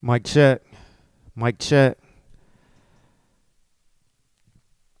Mic check. Mic check.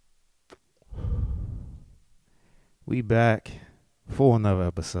 We back for another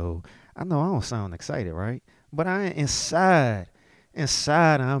episode. I know I don't sound excited, right? But I am inside.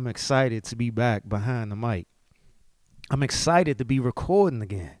 I'm excited to be back behind the mic. I'm excited to be recording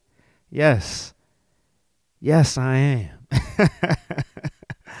again. Yes, I am.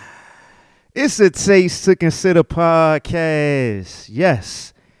 It's a Taste to Consider podcast.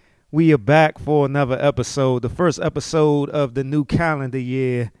 Yes, we are back for another episode. The first episode of the new calendar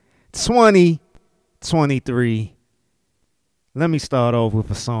year, 2023. Let me start off with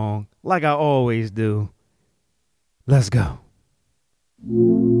a song like I always do. Let's go.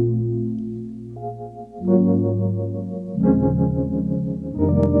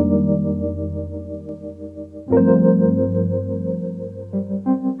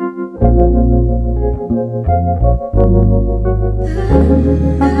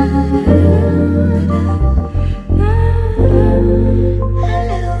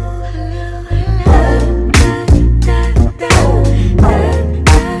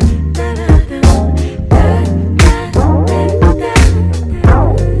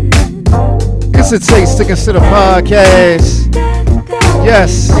 It's a Taste to Consider podcast.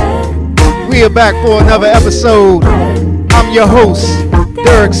 Yes, we are back for another episode. I'm your host,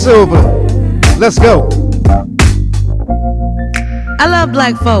 Derek Silver. Let's go. I love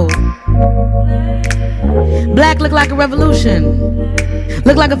black folk. Black look like a revolution.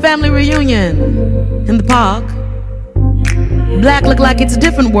 Look like a family reunion in the park. Black look like it's a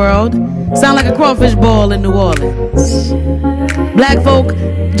different world. Sound like a crawfish ball in New Orleans. Black folk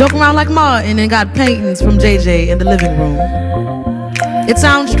joke around like Martin and got paintings from JJ in the living room. It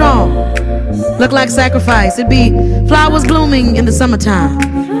sounds strong. Look like sacrifice. It be flowers blooming in the summertime.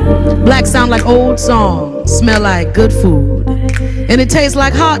 Black sound like old songs. Smell like good food. And it tastes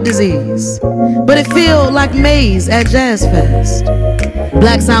like heart disease. But it feel like maize at Jazz Fest.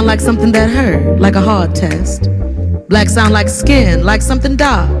 Black sound like something that hurt, like a hard test. Black sound like skin, like something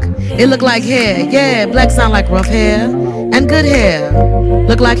dark. It look like hair, yeah, black sound like rough hair and good hair.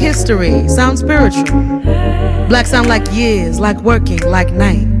 Look like history, sound spiritual. Black sound like years, like working, like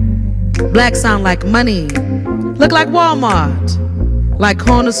night. Black sound like money, look like Walmart. Like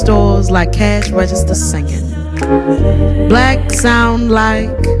corner stores, like cash register singing. Black sound like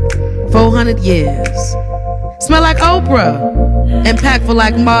 400 years. Smell like Oprah. Impactful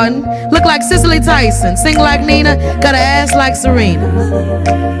like Martin. Look like Cicely Tyson. Sing like Nina. Got an ass like Serena.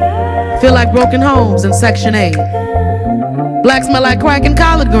 Feel like broken homes in Section 8. Black smell like crack and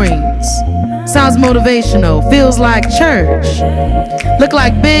collard greens. Sounds motivational. Feels like church. Look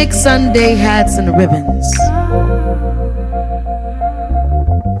like big Sunday hats and ribbons.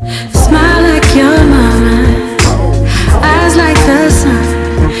 Smile like your mama. Eyes like the sun.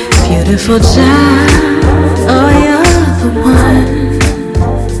 Beautiful child. Oh, you're the one.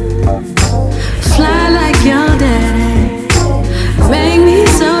 Fly like your daddy. Make me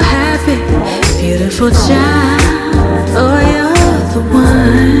so happy. Beautiful child. Oh, you're the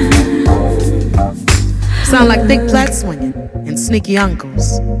one. Sound like thick plait swinging and sneaky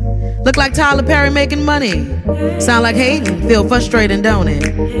uncles. Look like Tyler Perry making money. Sound like hating, feel frustrating, don't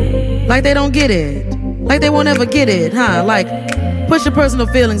it? Like they don't get it. Like they won't ever get it, huh? Like push your personal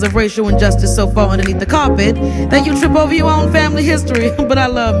feelings of racial injustice so far underneath the carpet that you trip over your own family history. But I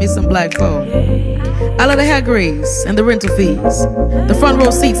love me some black folk. I love the hair grease and the rental fees, the front row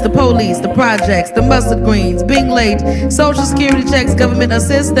seats, the police, the projects, the mustard greens, being late, social security checks, government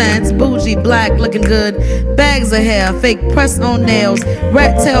assistance, bougie, black, looking good, bags of hair, fake press on nails,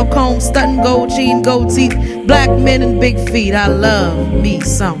 rat tail comb, stunting gold chain, gold teeth, black men and big feet. I love me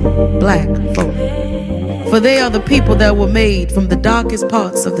some black folk. For they are the people that were made from the darkest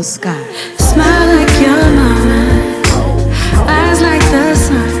parts of the sky. Smile like your mama. Eyes like the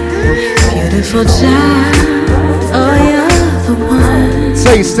sun. Beautiful child. Oh, you're the one.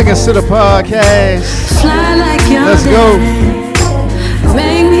 Taste to Consider podcast. Fly like your Let's go. daddy.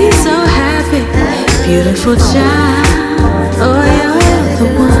 Make me so happy. Beautiful child. Oh, you're the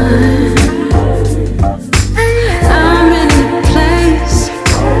one. I'm in a place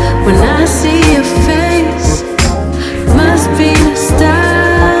when I see your face. Must be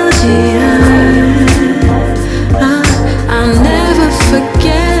nostalgia. I'll never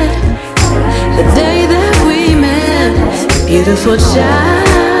forget the day that we met. Beautiful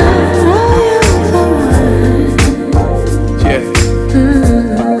child. Oh, you're the one. Yeah.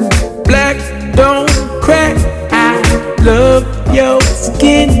 Black don't crack. I love your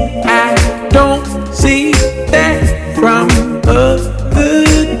skin. I don't see that from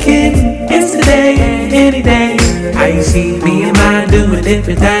other kin. Yesterday, any day. How you see me and mine doing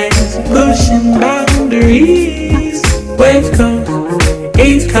different times pushing boundaries. West Coast,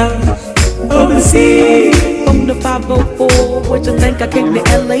 East Coast, overseas. From the 504, what you think I came to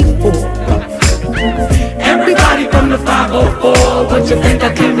LA for? Everybody from the 504, what you think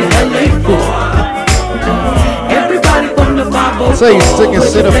I came to LA for? Everybody from the 504, Say Stick and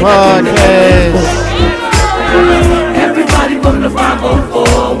Sit a podcast. Everybody from the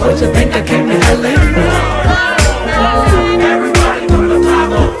 504, what you think I came to LA for? Everybody from the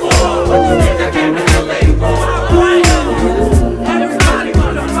 504, what you think I came to LA for? Everybody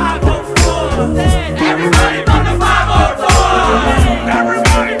from the 504, everybody from the 504,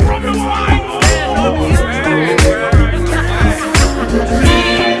 everybody from the 504.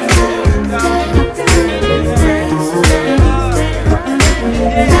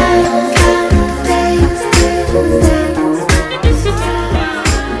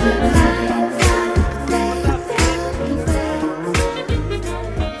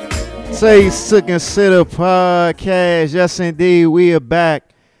 Say Stick and Sit a podcast. Yes, indeed, we are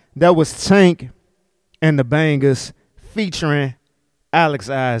back. That was Tank and the Bangas featuring Alex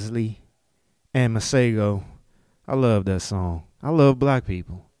Isley and Masego. I love that song. I love black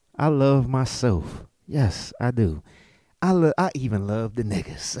people. I love myself. Yes, I do. I even love the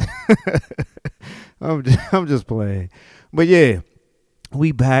niggas. I'm just playing. But yeah,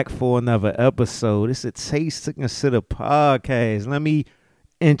 we back for another episode. It's a Taste to Consider podcast. Let me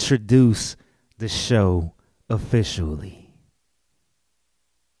introduce the show officially.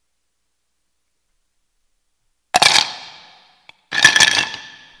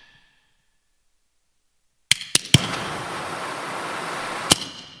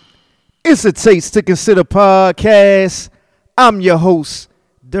 It's a Taste to Consider podcast. I'm your host,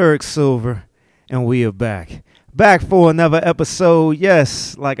 Derek Silver, and we are back. Back for another episode.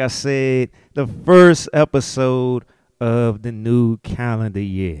 Yes, like I said, the first episode of the new calendar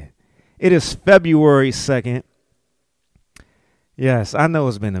year. It is February 2nd. Yes, I know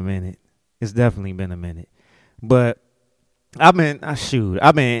it's been a minute. It's definitely been a minute. But I've been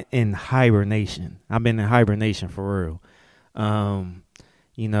in hibernation. I've been in hibernation for real.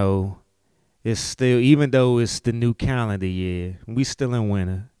 You know, it's still, even though it's the new calendar year, we still in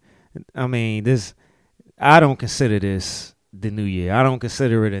winter. I mean, I don't consider this the new year. I don't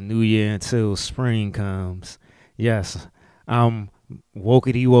consider it a new year until spring comes. Yes, I'm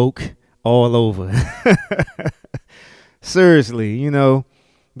wokety woke all over. Seriously, you know,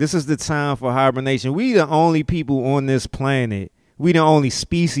 this is the time for hibernation. We the only people on this planet. We the only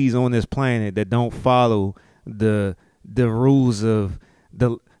species on this planet that don't follow the rules of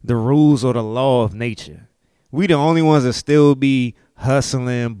the rules or the law of nature. We the only ones that still be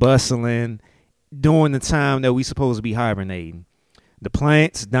hustling, bustling during the time that we supposed to be hibernating. The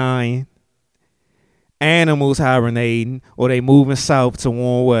plants dying, animals hibernating, or they moving south to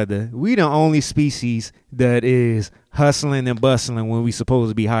warm weather. We the only species that is hustling and bustling when we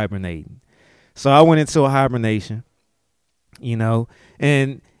supposed to be hibernating. So I went into a hibernation, you know,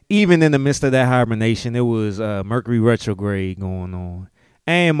 and even in the midst of that hibernation, there was Mercury retrograde going on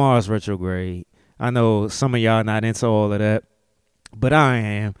and Mars retrograde. I know some of y'all not into all of that, but I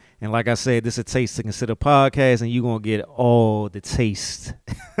am. And like I said, this is a Taste to Consider podcast, and you're going to get all the taste.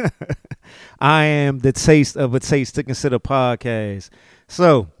 I am the taste of a Taste to Consider podcast.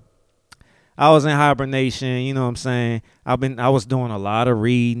 So I was in hibernation, you know what I'm saying? I was doing a lot of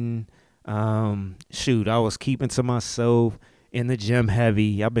reading. I was keeping to myself, in the gym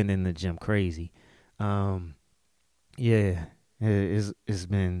heavy. I've been in the gym crazy. Yeah, it's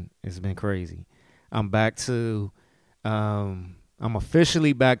been crazy. I'm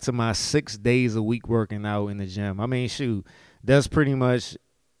officially back to my 6 days a week working out in the gym. I mean, that's pretty much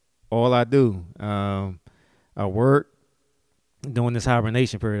all I do. I work during this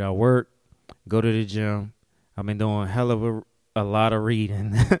hibernation period. I work, go to the gym. I've been doing a lot of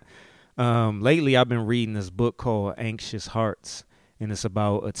reading. Lately, I've been reading this book called Anxious Hearts, and it's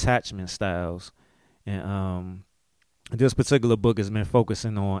about attachment styles. And this particular book has been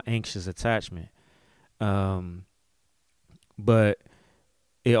focusing on anxious attachment. But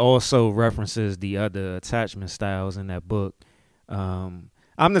it also references the other attachment styles in that book.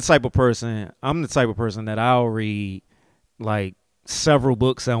 I'm the type of person that I'll read like several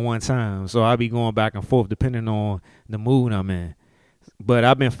books at one time. So I'll be going back and forth depending on the mood I'm in. But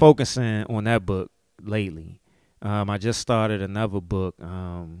I've been focusing on that book lately. I just started another book.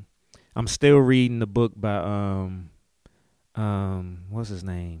 I'm still reading the book by what's his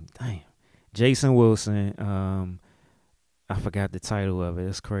name? Damn. Jason Wilson. I forgot the title of it.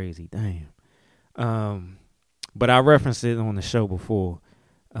 It's crazy. Damn. But I referenced it on the show before.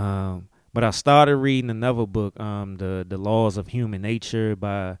 But I started reading another book, the Laws of Human Nature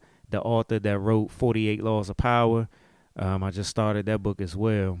by the author that wrote 48 Laws of Power. I just started that book as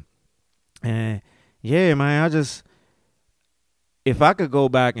well. And yeah, man, if I could go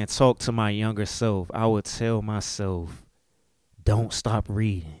back and talk to my younger self, I would tell myself, don't stop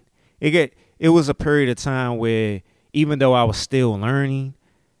reading. It was a period of time where even though I was still learning,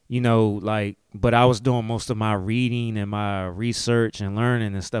 but I was doing most of my reading and my research and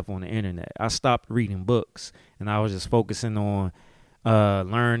learning and stuff on the internet. I stopped reading books and I was just focusing on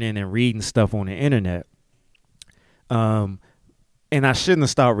learning and reading stuff on the internet. And I shouldn't have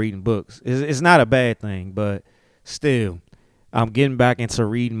stopped reading books. It's not a bad thing, but still, I'm getting back into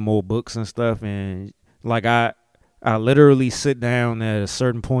reading more books and stuff. And like I literally sit down at a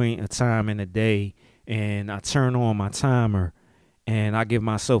certain point of time in the day and I turn on my timer and I give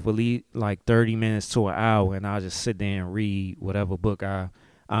myself at least like 30 minutes to an hour and I'll just sit there and read whatever book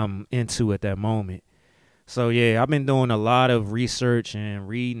I'm into at that moment. So yeah, I've been doing a lot of research and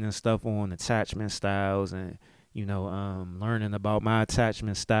reading and stuff on attachment styles and learning about my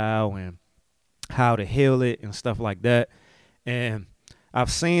attachment style and how to heal it and stuff like that. And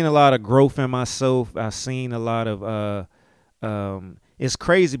I've seen a lot of growth in myself. I've seen a lot of it's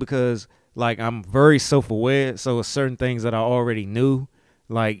crazy because like I'm very self-aware, so it's certain things that I already knew,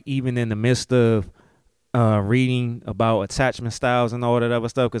 like even in the midst of reading about attachment styles and all that other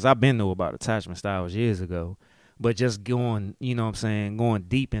stuff, because I've been knew about attachment styles years ago, but just going, going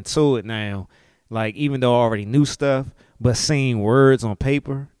deep into it now, like even though I already knew stuff, but seeing words on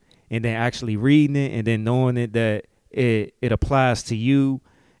paper and then actually reading it and then knowing that it applies to you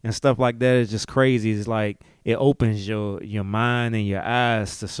and stuff like that is just crazy. It's like it opens your mind and your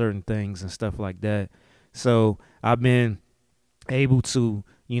eyes to certain things and stuff like that. So I've been able to,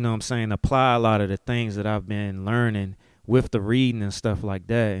 apply a lot of the things that I've been learning with the reading and stuff like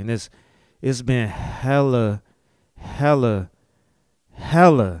that. And it's been hella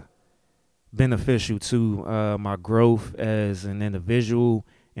beneficial to my growth as an individual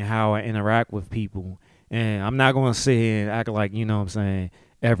and how I interact with people. And I'm not going to sit here and act like,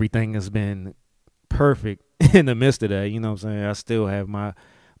 everything has been perfect in the midst of that. I still have my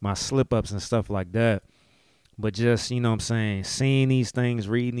slip-ups and stuff like that. But just, seeing these things,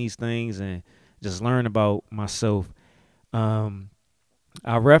 reading these things, and just learn about myself. I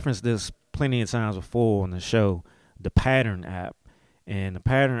referenced this plenty of times before on the show, the Pattern app. And the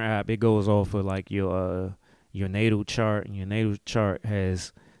Pattern app, it goes off of like your natal chart, and your natal chart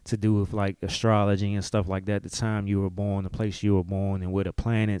has to do with like astrology and stuff like that, the time you were born, the place you were born, and where the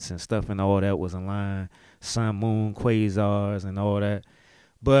planets and stuff and all that was in line, sun, moon, quasars, and all that.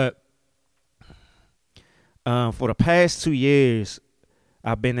 But for the past 2 years,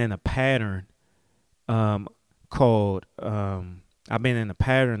 I've been in a pattern called I've been in a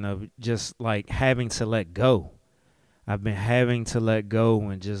pattern of just like having to let go. I've been having to let go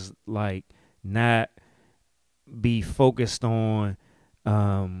and just like not be focused on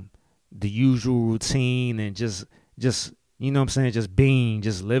the usual routine and just just being,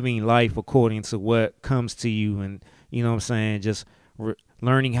 just living life according to what comes to you, and just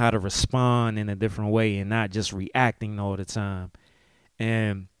learning how to respond in a different way and not just reacting all the time.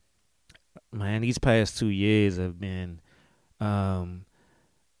 And man, these past 2 years have been I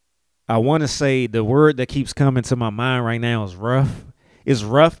want to say the word that keeps coming to my mind right now is rough. It's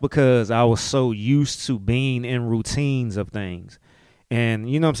rough because I was so used to being in routines of things. And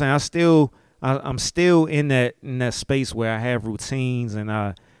I'm still in that space where I have routines, and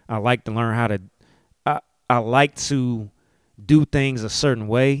I like to learn how to I like to do things a certain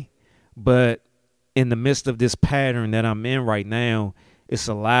way. But in the midst of this pattern that I'm in right now, it's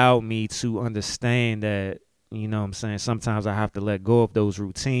allowed me to understand that, sometimes I have to let go of those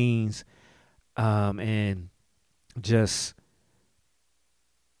routines and just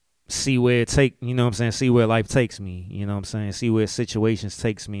see where see where life takes me, see where situations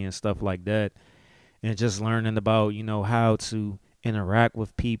takes me and stuff like that. And just learning about, how to interact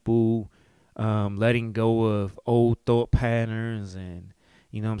with people, letting go of old thought patterns and,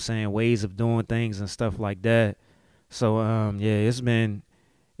 ways of doing things and stuff like that. So, it's been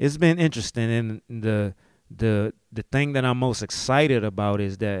interesting. And the thing that I'm most excited about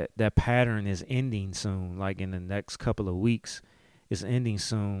is that pattern is ending soon, like in the next couple of weeks. It's ending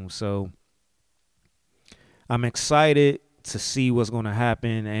soon. So I'm excited to see what's going to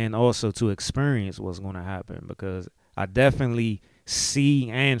happen and also to experience what's going to happen, because I definitely see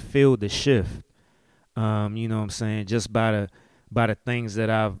and feel the shift. Just by the things that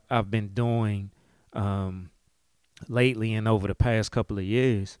I've been doing lately and over the past couple of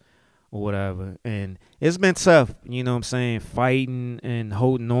years. or whatever. And it's been tough, you know what I'm saying, fighting and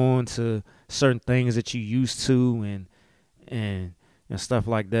holding on to certain things that you used to and stuff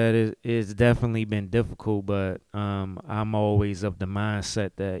like that. It's definitely been difficult, but I'm always of the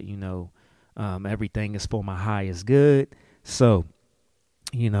mindset that, everything is for my highest good. So,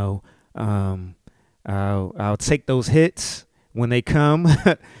 you know, I'll take those hits when they come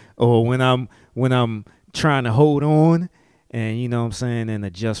or when I'm trying to hold on, and you know what I'm saying, and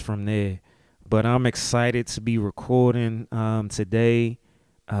adjust from there. But I'm excited to be recording today.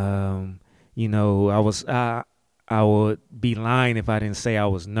 I would be lying if I didn't say I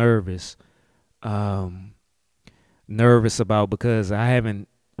was nervous. Nervous about, because I haven't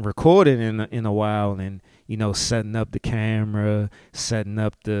recorded in a while, and setting up the camera, setting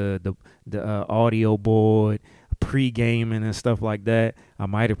up the audio board, pre-gaming and stuff like that. I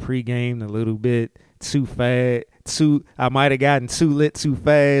might have pre-gamed a little bit too fast. I might have gotten too lit too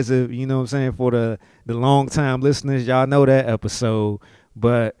fast, if you know what I'm saying, for the long time listeners. Y'all know that episode.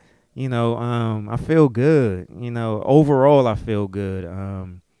 But I feel good. Overall I feel good.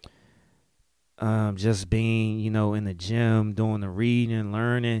 Just being, in the gym, doing the reading,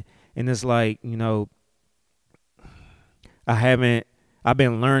 learning. And it's like, I've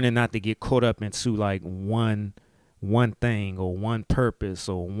been learning not to get caught up into like one thing or one purpose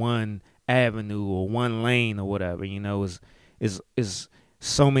or one avenue or one lane or whatever. Is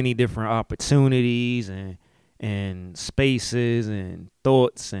so many different opportunities and spaces and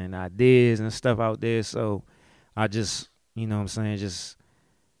thoughts and ideas and stuff out there. So I just, just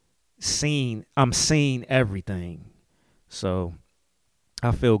I'm seeing everything. So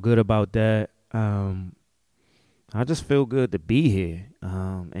I feel good about that. I just feel good to be here.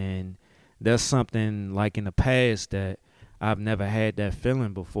 And that's something like in the past that I've never had that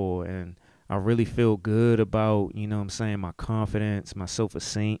feeling before. And I really feel good about, my confidence, my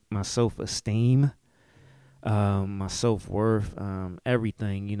self-esteem, my self-worth,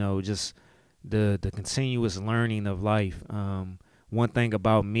 everything, just the continuous learning of life. One thing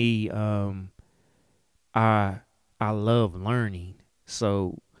about me, I love learning.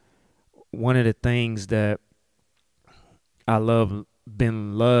 So one of the things that I loving,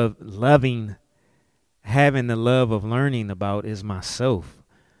 having the love of learning about is myself,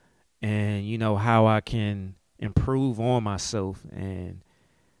 and how I can improve on myself, and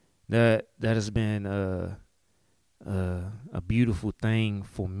that has been a beautiful thing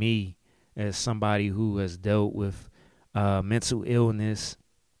for me as somebody who has dealt with mental illness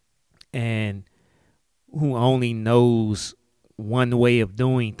and who only knows one way of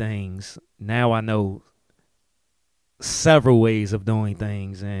doing things. Now I know several ways of doing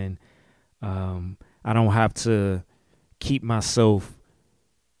things, and I don't have to keep myself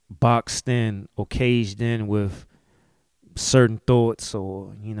boxed in or caged in with certain thoughts,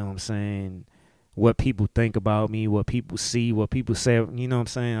 or what people think about me, what people see, what people say.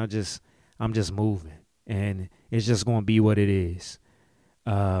 I'm just moving, and it's just gonna be what it is.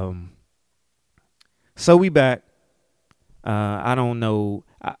 So we back. I don't know.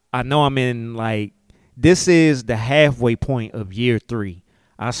 I know I'm in this is the halfway point of year 3.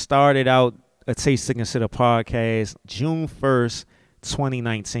 I started out a Taste to Consider podcast June 1st,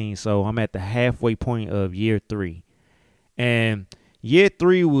 2019. So I'm at the halfway point of year 3. And year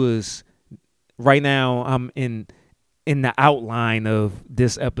 3 was, right now I'm in the outline of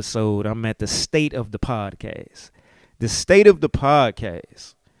this episode. I'm at the state of the podcast. The state of the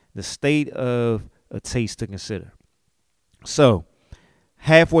podcast. The state of a Taste to Consider. So,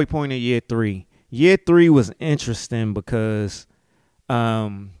 halfway point of year 3. Year 3 was interesting because,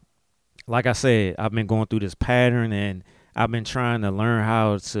 like I said, I've been going through this pattern, and I've been trying to learn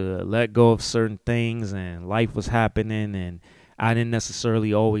how to let go of certain things, and life was happening, and I didn't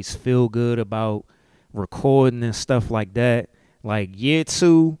necessarily always feel good about recording and stuff like that. Like year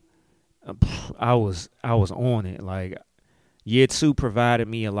 2, I was on it. Like year 2 provided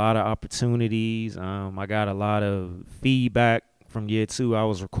me a lot of opportunities. I got a lot of feedback from year 2. I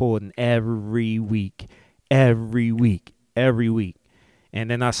was recording every week. And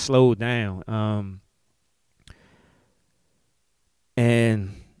then I slowed down.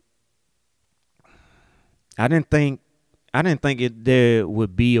 And I didn't think there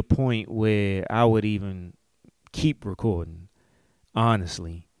would be a point where I would even keep recording,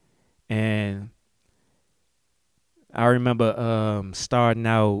 honestly. And I remember starting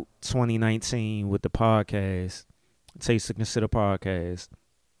out 2019 with the podcast, Taste to Consider podcast.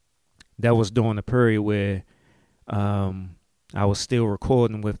 That was during the period where I was still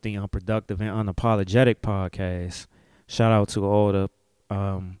recording with the Unproductive and Unapologetic podcast. Shout out to all the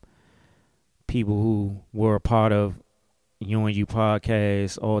people who were a part of UNU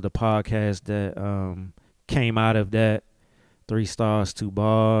podcast, all the podcasts that came out of that. 3 stars, 2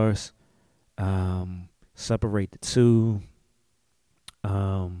 bars. Separate the two.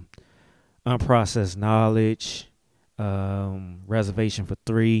 Unprocessed knowledge. Reservation for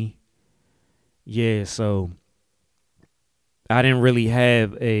 3. Yeah, so I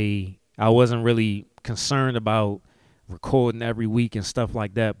wasn't really concerned about recording every week and stuff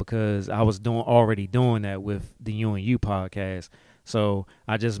like that because I was already doing that with the UNU podcast. So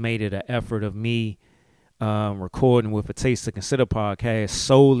I just made it an effort of me recording with a Taste to Consider podcast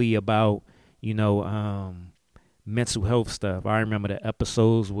solely about, mental health stuff. I remember the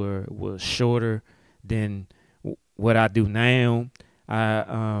episodes were shorter than what I do now.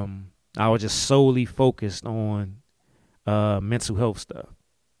 I was just solely focused on mental health stuff.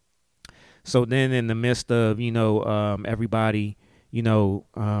 So then in the midst of, everybody,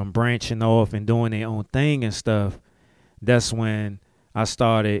 branching off and doing their own thing and stuff, that's when I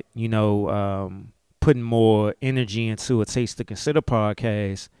started, putting more energy into a Taste to Consider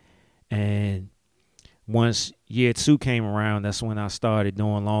podcast. And once year 2 came around, that's when I started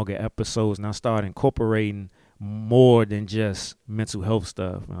doing longer episodes, and I started incorporating more than just mental health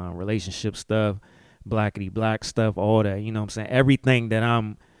stuff, relationship stuff, blackity black stuff, all that, you know what I'm saying? Everything that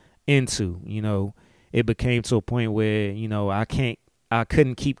I'm into, it became to a point where, I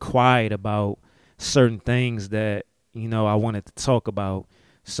couldn't keep quiet about certain things that, I wanted to talk about.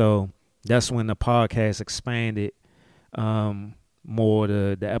 So that's when the podcast expanded more.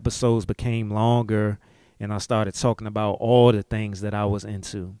 The episodes became longer, and I started talking about all the things that I was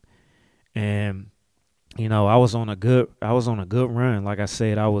into. And I was on a good run. Like I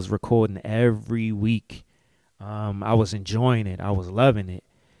said, I was recording every week. I was enjoying it. I was loving it.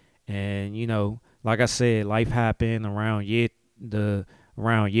 And like I said, life happened around year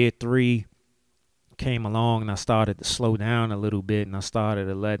 3 came along, and I started to slow down a little bit, and I started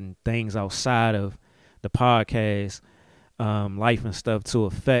to letting things outside of the podcast, life and stuff, to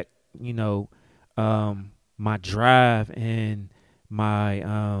affect my drive and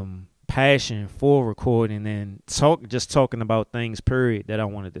my passion for recording and talking about things, period, that I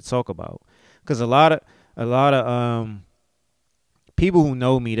wanted to talk about. Because a lot of people who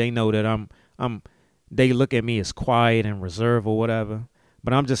know me, they know that they look at me as quiet and reserved or whatever,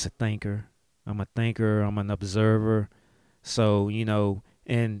 but I'm just a thinker. I'm an observer. So,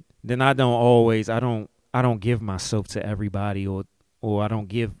 and then I don't give myself to everybody, or I don't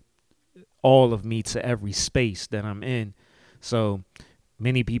give all of me to every space that I'm in. So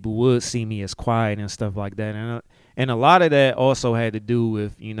many people would see me as quiet and stuff like that. And a lot of that also had to do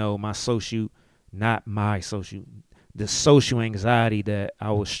with, the social anxiety that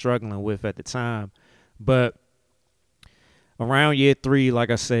I was struggling with at the time. But around year 3,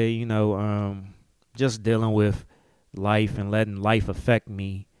 like I say, just dealing with life and letting life affect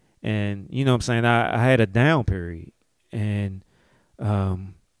me. And, what I'm saying, I had a down period. And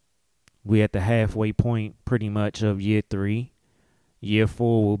we at the halfway point pretty much of year 3. Year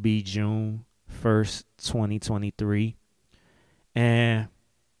 4 will be June 1st, 2023. And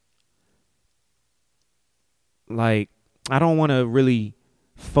like, I don't want to really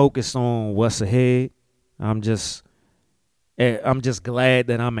focus on what's ahead. I'm just glad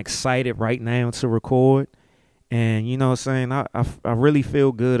that I'm excited right now to record. And, what I'm saying, I really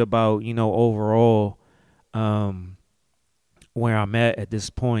feel good about, overall, where I'm at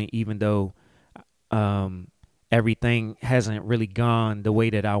this point, even though everything hasn't really gone the way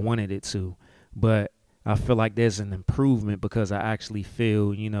that I wanted it to. But I feel like there's an improvement because I actually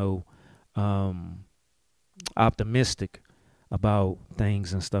feel, optimistic about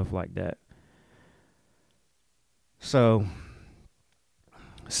things and stuff like that. So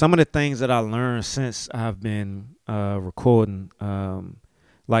some of the things that I learned since I've been recording,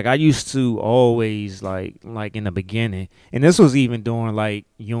 like I used to always like in the beginning, and this was even during like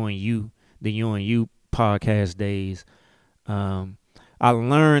the UNU podcast days. I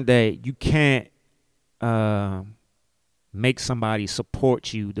learned that you can't make somebody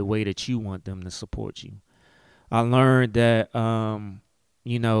support you the way that you want them to support you. I learned that,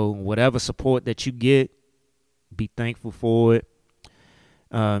 whatever support that you get, be thankful for it.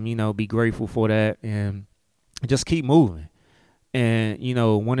 Be grateful for that, and just keep moving. And,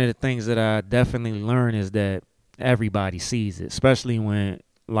 one of the things that I definitely learned is that everybody sees it, especially when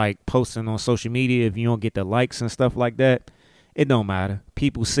like posting on social media. If you don't get the likes and stuff like that, it don't matter.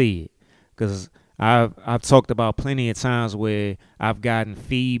 People see it. Because I've talked about plenty of times where I've gotten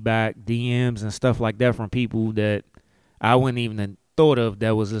feedback, DMs and stuff like that from people that I wouldn't even have thought of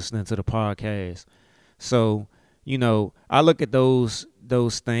that was listening to the podcast. So, I look at those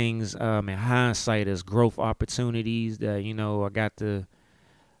those things in hindsight as growth opportunities that, you know, I got to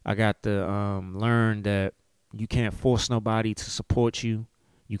learn that you can't force nobody to support you.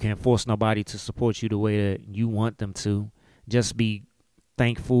 You can't force nobody to support you the way that you want them to. Just be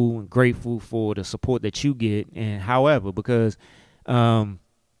thankful and grateful for the support that you get. And however, because in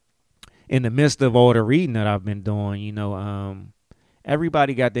the midst of all the reading that I've been doing, you know,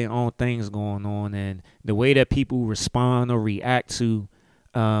 everybody got their own things going on, and the way that people respond or react to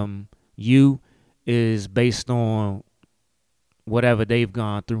you is based on whatever they've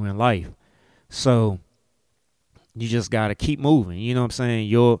gone through in life. So you just got to keep moving. You know what I'm saying?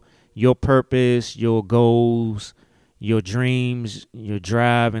 Your purpose, your goals, your dreams, your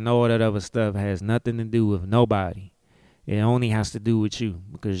drive, and all that other stuff has nothing to do with nobody. It only has to do with you,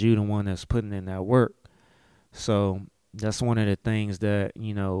 because you're the one that's putting in that work. So that's one of the things that,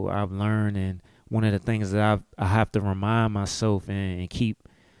 you know, I've learned, and one of the things that I have to remind myself and keep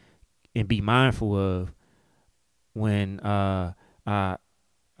and be mindful of when I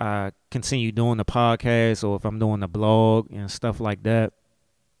continue doing the podcast, or if I'm doing the blog and stuff like that.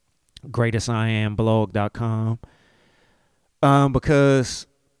 GreatestIamblog.com. Because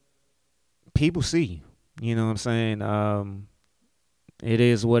people see you. You know what I'm saying? It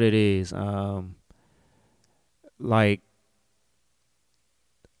is what it is. Like,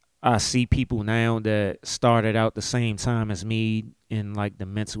 I see people now that started out the same time as me in like the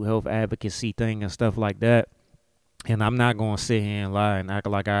mental health advocacy thing and stuff like that. And I'm not going to sit here and lie and act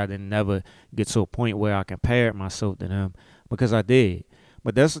like I didn't never get to a point where I compared myself to them, because I did.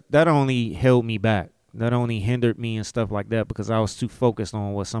 But that only held me back. That only hindered me and stuff like that, because I was too focused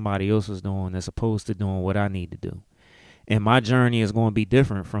on what somebody else was doing as opposed to doing what I need to do. And my journey is going to be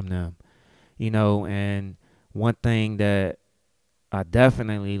different from them, you know. And one thing that I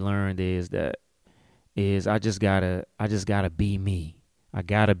definitely learned is I just gotta be me. I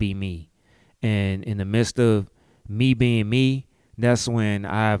gotta be me. And in the midst of me being me, that's when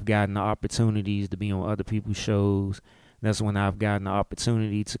I've gotten the opportunities to be on other people's shows. That's when I've gotten the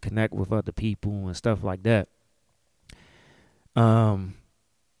opportunity to connect with other people and stuff like that.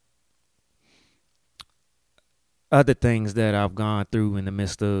 Other things that I've gone through in the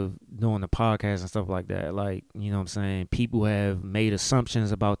midst of doing the podcast and stuff like that, like, you know what I'm saying, people have made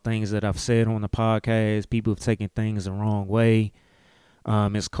assumptions about things that I've said on the podcast. People have taken things the wrong way.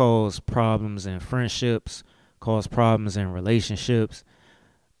 It's caused problems in friendships, caused problems in relationships,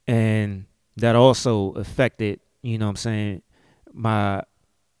 and that also affected, you know what I'm saying, my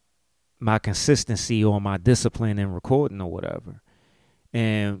consistency or my discipline in recording or whatever.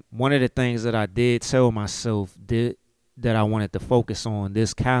 And one of the things that I did tell myself that I wanted to focus on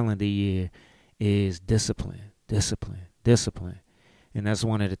this calendar year is discipline. And that's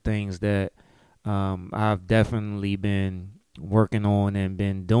one of the things that I've definitely been working on and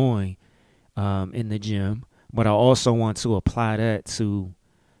been doing in the gym. But I also want to apply that to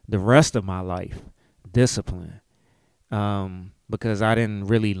the rest of my life, discipline. Because I didn't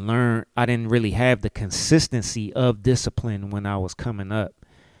really have the consistency of discipline when I was coming up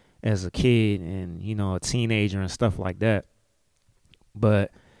as a kid and, you know, a teenager and stuff like that. And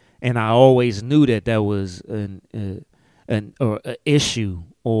I always knew that was an issue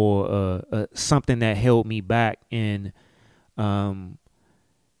or something that held me back in, you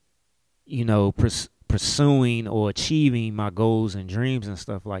know, pursuing or achieving my goals and dreams and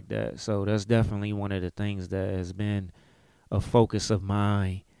stuff like that. So that's definitely one of the things that has been a focus of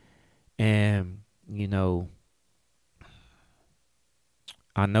mine. And, you know,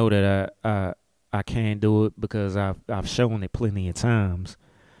 I know that I can do it because I've shown it plenty of times.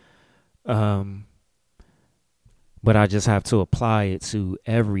 But I just have to apply it to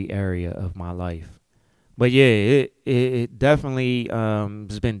every area of my life. But yeah, it definitely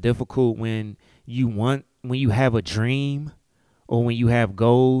has been difficult when you have a dream or when you have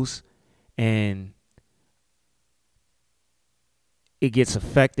goals and it gets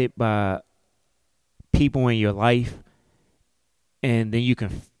affected by people in your life, and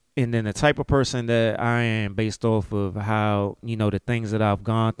then the type of person that I am, based off of how, you know, the things that I've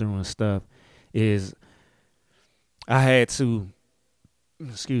gone through and stuff, is I had to,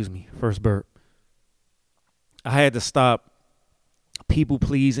 first burp. I had to stop people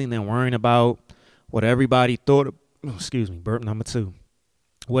pleasing and worrying about what everybody thought. Burp number 2.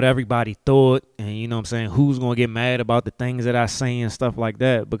 What everybody thought, and, you know what I'm saying, who's going to get mad about the things that I say and stuff like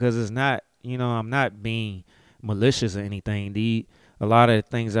that, because it's not, you know, I'm not being malicious or anything. A lot of the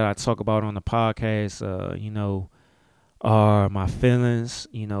things that I talk about on the podcast, you know, are my feelings,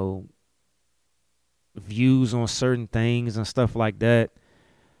 you know, views on certain things and stuff like that.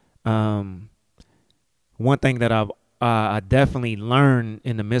 One thing that I've I definitely learned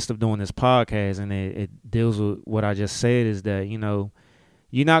in the midst of doing this podcast, and it deals with what I just said, is that,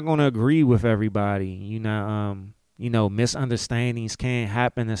 you're not going to agree with everybody. Misunderstandings can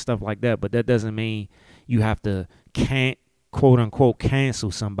happen and stuff like that, but that doesn't mean you have to can't quote unquote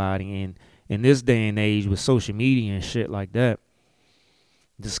cancel somebody. And in this day and age with social media and shit like that,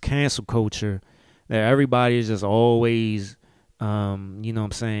 this cancel culture that everybody is just always,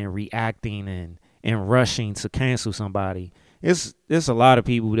 reacting and rushing to cancel somebody. It's a lot of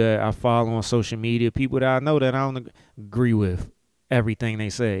people that I follow on social media, people that I know that I don't agree with everything they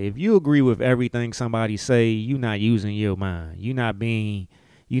say. If you agree with everything somebody say, you're not using your mind. You're not being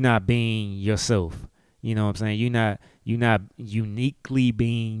yourself. You know what I'm saying? You're not uniquely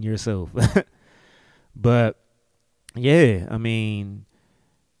being yourself. But yeah, I mean,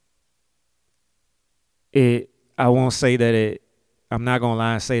 I won't say that I'm not gonna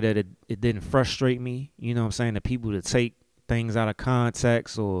lie and say that it didn't frustrate me. You know what I'm saying? The people that take things out of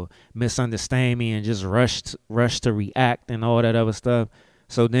context or misunderstand me and just rush to react and all that other stuff.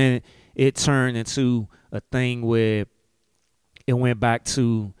 So then it turned into a thing where it went back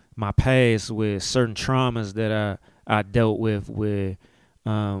to my past with certain traumas that I dealt with,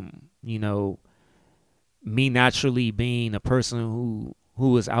 me naturally being a person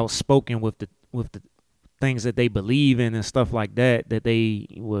who is outspoken with the things that they believe in and stuff like that they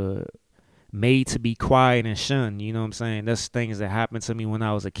were made to be quiet and shunned. You know what I'm saying? That's things that happened to me when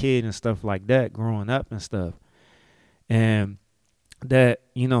I was a kid and stuff like that, growing up and stuff. And that,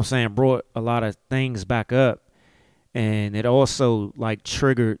 brought a lot of things back up. And it also like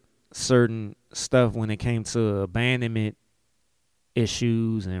triggered certain stuff when it came to abandonment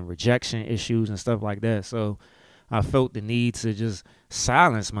issues and rejection issues and stuff like that. So I felt the need to just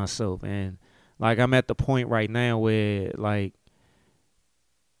silence myself. And like, I'm at the point right now where like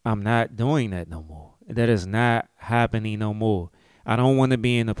I'm not doing that no more. That is not happening no more. I don't want to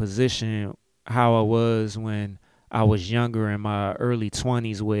be in a position how I was when I was younger in my early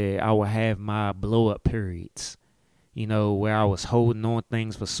 20s, where I would have my blow up periods, where I was holding on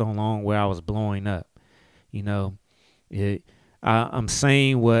things for so long, where I was blowing up. I'm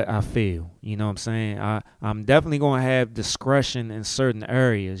saying what I feel. You know what I'm saying? I'm definitely going to have discretion in certain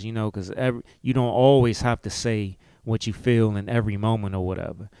areas, because you don't always have to say what you feel in every moment or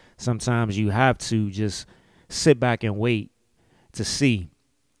whatever. Sometimes you have to just sit back and wait to see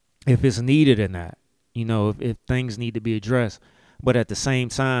if it's needed or not, if things need to be addressed. But at the same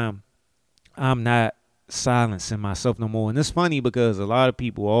time, I'm not silencing myself no more. And it's funny because a lot of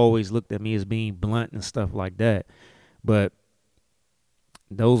people always looked at me as being blunt and stuff like that. But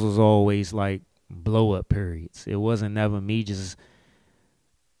those was always like blow up periods. It wasn't never me just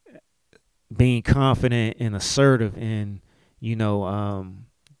being confident and assertive in,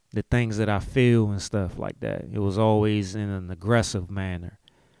 the things that I feel and stuff like that. It was always in an aggressive manner.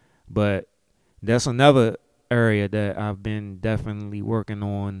 But that's another area that I've been definitely working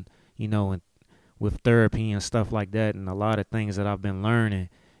on, with therapy and stuff like that. And a lot of things that I've been learning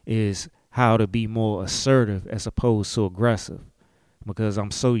is how to be more assertive as opposed to aggressive, because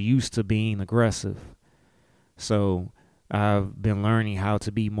I'm so used to being aggressive. So I've been learning how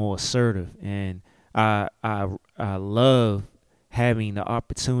to be more assertive, and I love having the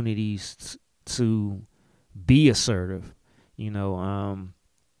opportunities to be assertive,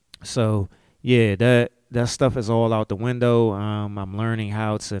 So yeah, that stuff is all out the window. I'm learning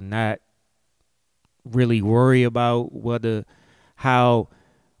how to not really worry about how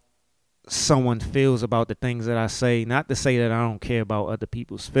someone feels about the things that I say. Not to say that I don't care about other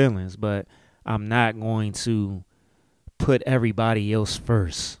people's feelings, but I'm not going to put everybody else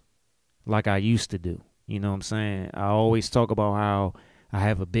first like I used to do. You know what I'm saying? I always talk about how I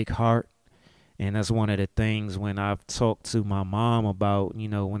have a big heart, and that's one of the things when I've talked to my mom about,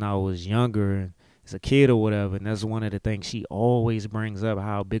 when I was younger as a kid or whatever, and that's one of the things she always brings up,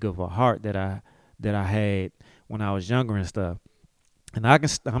 how big of a heart that I had when I was younger and stuff. And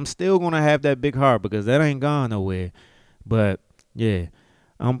I'm still gonna have that big heart because that ain't gone nowhere. But yeah,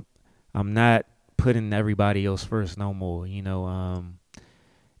 I'm not putting everybody else first no more.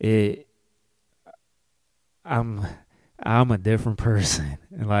 I'm a different person.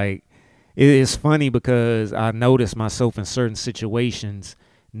 Like, it's funny because I notice myself in certain situations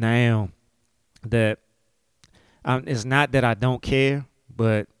now that it's not that I don't care,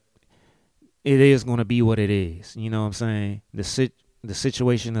 but it is going to be what it is. You know what I'm saying? The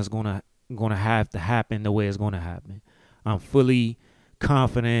situation is going to have to happen the way it's going to happen. I'm fully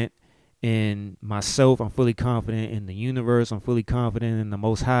confident in myself. I'm fully confident in the universe. I'm fully confident in the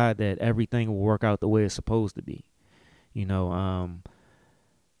Most High that everything will work out the way it's supposed to be.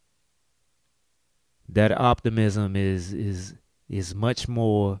 that optimism is much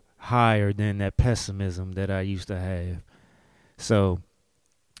more higher than that pessimism that I used to have. So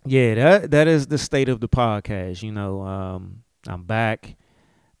yeah, that is the state of the podcast. I'm back.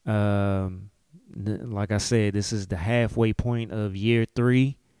 Like I said, this is the halfway point of year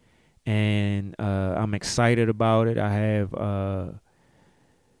 3, and I'm excited about it. I have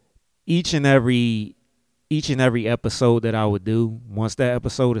each and every episode that I would do. Once that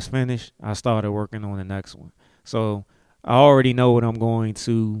episode is finished, I started working on the next one. So I already know what I'm going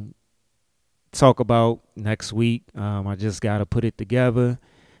to talk about next week. I just got to put it together,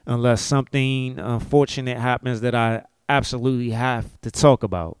 unless something unfortunate happens that I absolutely have to talk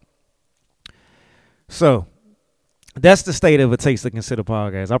about. So that's the state of a Taste to Consider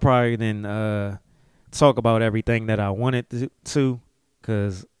podcast. I probably didn't talk about everything that I wanted to,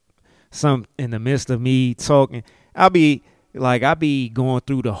 because some in the midst of me talking, I'll be going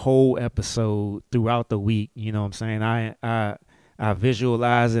through the whole episode throughout the week. You know what I'm saying? I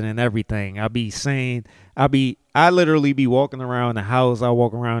visualize it and everything. I literally be walking around the house. I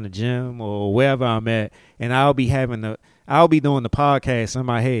walk around the gym or wherever I'm at, and I'll be doing the podcast in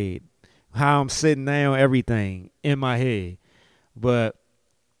my head. How I'm sitting down, everything in my head. But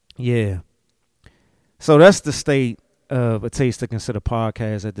yeah. So that's the state of a Taste to Consider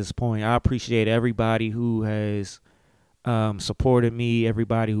podcast at this point. I appreciate everybody who has supported me,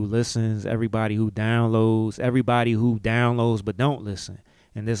 everybody who listens, everybody who downloads but don't listen.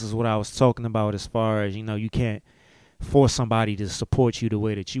 And this is what I was talking about as far as, you can't force somebody to support you the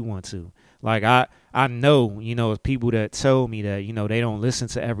way that you want to. Like I know, people that tell me that, they don't listen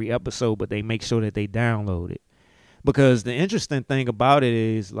to every episode, but they make sure that they download it. Because the interesting thing about it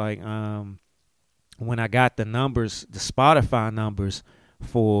is, like, when I got the Spotify numbers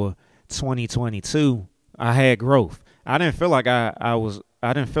for 2022, I had growth. I didn't feel like I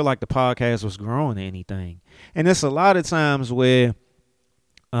didn't feel like the podcast was growing or anything. And there's a lot of times where,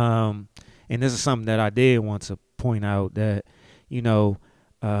 and this is something that I did want to point out, that,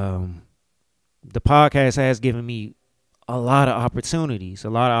 the podcast has given me a lot of opportunities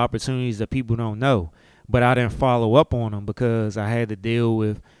that people don't know, but I didn't follow up on them because I had to deal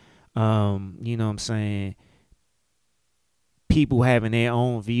with, people having their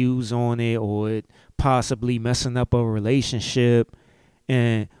own views on it, or it possibly messing up a relationship,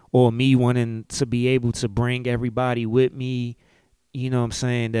 or me wanting to be able to bring everybody with me,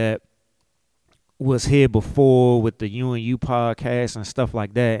 that was here before with the You and You podcast and stuff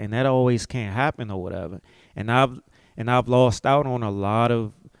like that, and that always can't happen or whatever. And I've lost out on a lot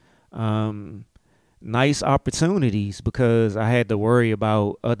of nice opportunities because I had to worry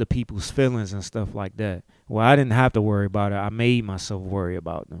about other people's feelings and stuff like that. Well, I didn't have to worry about it. I made myself worry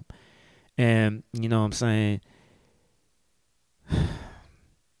about them. And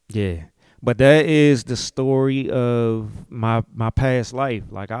yeah. But that is the story of my past life.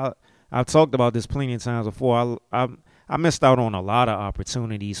 Like I've talked about this plenty of times before. I missed out on a lot of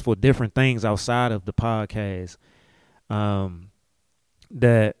opportunities for different things outside of the podcast,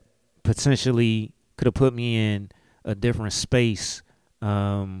 that potentially could have put me in a different space,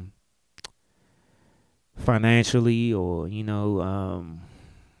 financially, or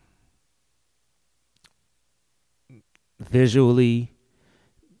visually,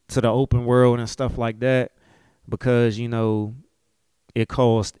 to the open world and stuff like that, because it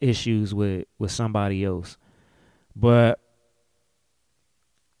caused issues with somebody else. But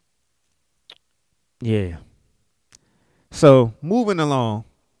yeah. So moving along,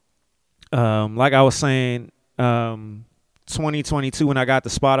 like I was saying, 2022, when I got the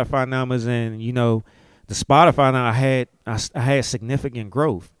Spotify numbers, and the Spotify now, I had significant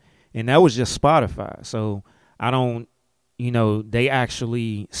growth, and that was just Spotify. So I don't, they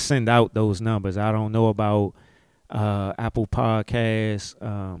actually send out those numbers. I don't know about Apple Podcasts.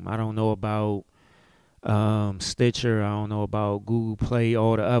 I don't know about Stitcher. I don't know about Google Play,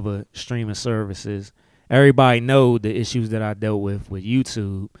 all the other streaming services. Everybody know the issues that I dealt with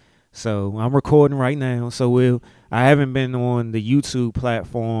YouTube. So I'm recording right now. So I haven't been on the YouTube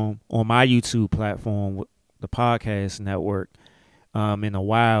platform, on my YouTube platform, the podcast network, in a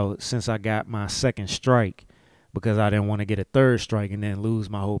while, since I got my second strike, because I didn't want to get a third strike and then lose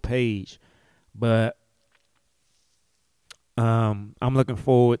my whole page. But I'm looking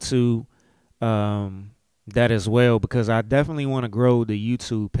forward to that as well, because I definitely want to grow the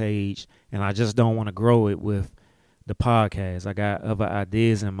YouTube page, and I just don't want to grow it with the podcast. I got other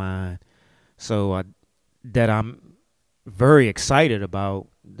ideas in mind, that I'm very excited about,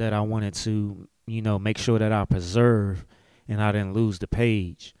 that I wanted to, make sure that I preserve and I didn't lose the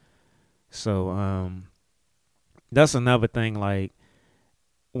page. So that's another thing. Like,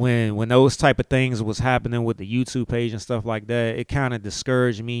 when those type of things was happening with the YouTube page and stuff like that, it kind of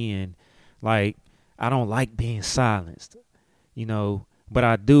discouraged me, and like I don't like being silenced, you know. But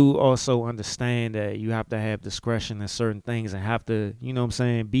I do also understand that you have to have discretion in certain things and have to, you know what I'm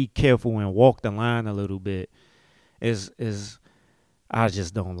saying, be careful and walk the line a little bit. Is I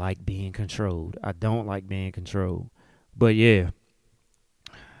just don't like being controlled. I don't like being controlled. But yeah,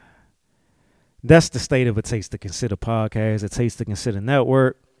 that's the state of A Taste to Consider podcast, A Taste to Consider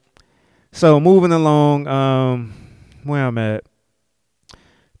network. So moving along, where I'm at,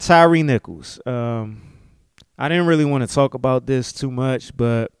 Tyre Nichols. I didn't really want to talk about this too much,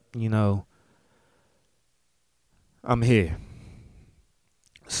 but you know, I'm here.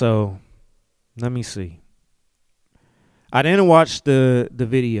 So let me see. I didn't watch the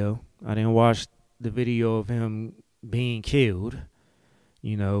video. I didn't watch the video of him being killed.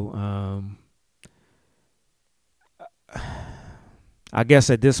 You know, I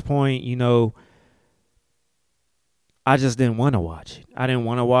guess at this point, you know, I just didn't want to watch it. I didn't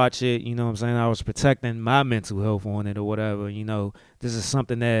want to watch it. You know what I'm saying? I was protecting my mental health on it or whatever. You know, this is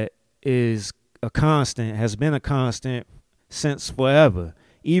something that is a constant, has been a constant since forever,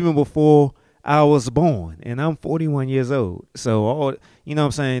 even before I was born. And I'm 41 years old. So, all, you know what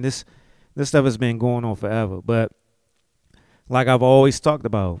I'm saying? This stuff has been going on forever. But like I've always talked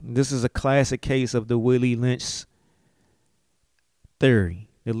about, this is a classic case of the Willie Lynch theory,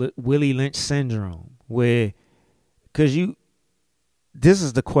 the Willie Lynch syndrome, where, this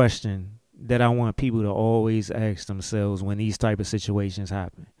is the question that I want people to always ask themselves when these type of situations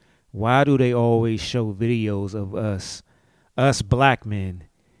happen. Why do they always show videos of us black men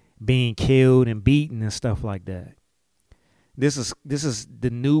being killed and beaten and stuff like that? This is the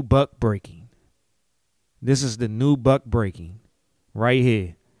new buck breaking. This is the new buck breaking right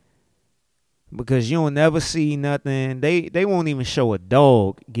here. Because you'll never see nothing. They won't even show a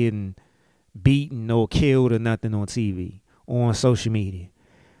dog getting beaten or killed or nothing on TV or on social media.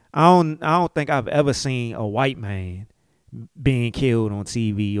 I don't think I've ever seen a white man being killed on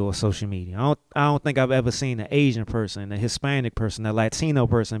TV or social media. I don't think I've ever seen an Asian person, a Hispanic person, a Latino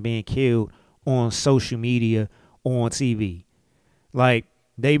person being killed on social media or on TV. Like,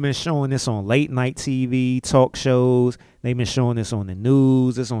 they've been showing this on late night TV, talk shows. They've been showing this on the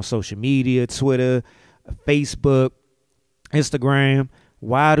news. It's on social media, Twitter, Facebook, Instagram.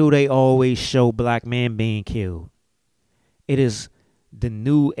 Why do they always show black men being killed? It is the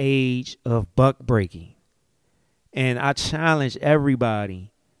new age of buck breaking. And I challenge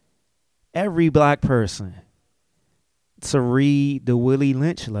everybody, every black person, to read the Willie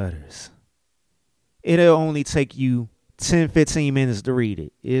Lynch letters. It'll only take you 10, 15 minutes to read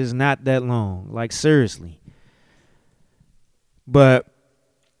it. It is not that long. Like, seriously. But,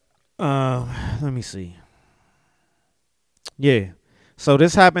 let me see. Yeah. So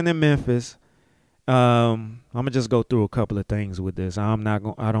this happened in Memphis. I'm gonna just go through a couple of things with this. I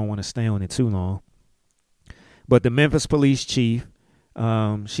don't want to stay on it too long. But the Memphis police chief,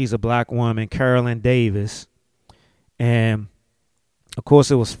 she's a black woman, Carolyn Davis, and of course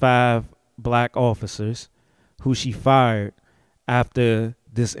it was 5 black officers who she fired after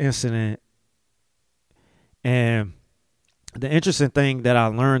this incident. And the interesting thing that I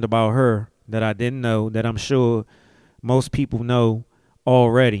learned about her that I didn't know, that I'm sure most people know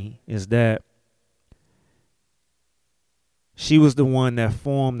already, is that she was the one that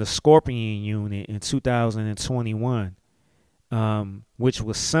formed the Scorpion unit in 2021, which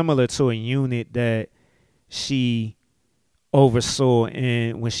was similar to a unit that she oversaw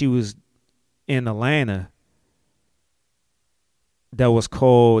when she was in Atlanta, that was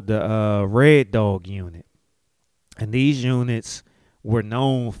called the Red Dog unit. And these units were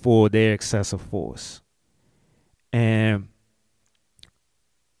known for their excessive force. And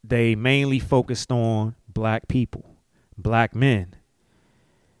they mainly focused on black people, black men.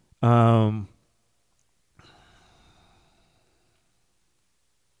 And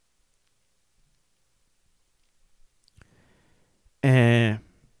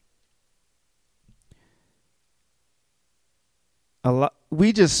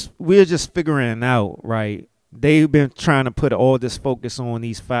we're just figuring out, right? They've been trying to put all this focus on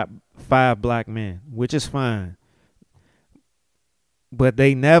these five black men, which is fine. But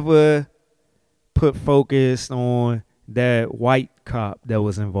they never put focus on that white cop that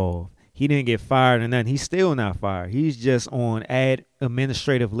was involved. He didn't get fired or nothing. He's still not fired. He's just on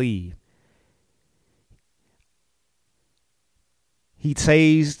administrative leave. He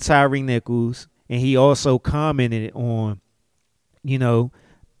tased Tyre Nichols, and he also commented on,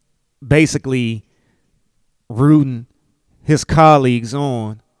 basically rooting his colleagues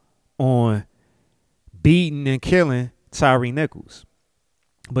on beating and killing Tyre Nichols.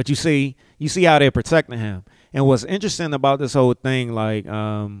 But you see how they're protecting him. And what's interesting about this whole thing, like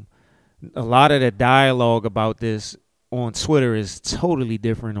a lot of the dialogue about this on Twitter is totally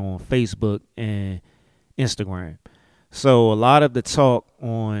different on Facebook and Instagram. So a lot of the talk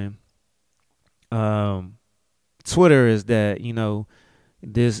on Twitter is that, you know,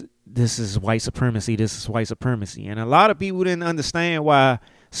 this is white supremacy, this is white supremacy. And a lot of people didn't understand why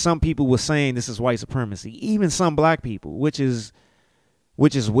some people were saying this is white supremacy, even some black people, which is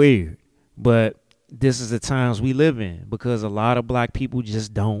weird. But this is the times we live in, because a lot of black people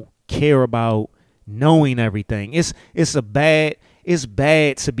just don't care about knowing everything. It's bad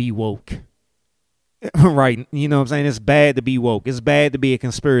to be woke. Right. You know what I'm saying? It's bad to be woke. It's bad to be a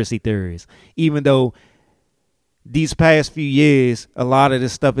conspiracy theorist. Even though these past few years, a lot of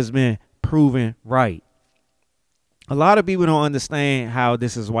this stuff has been proven right. A lot of people don't understand how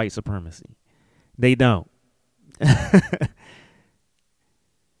this is white supremacy. They don't.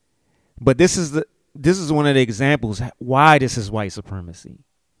 But this is one of the examples why this is white supremacy.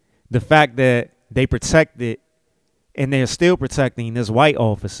 The fact that they protected and they're still protecting this white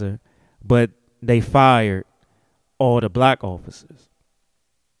officer, but they fired all the black officers.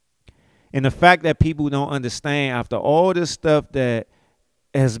 And the fact that people don't understand, after all this stuff that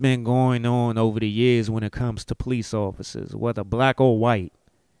has been going on over the years when it comes to police officers, whether black or white,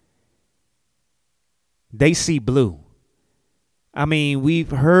 they see blue. I mean,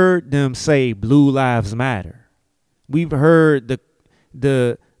 we've heard them say blue lives matter. We've heard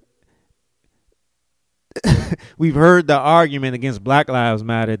the we've heard the argument against Black Lives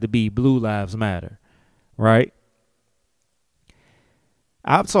Matter to be Blue Lives Matter, right?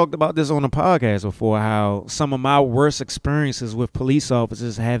 I've talked about this on the podcast before, how some of my worst experiences with police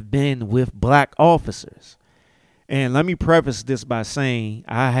officers have been with black officers. And let me preface this by saying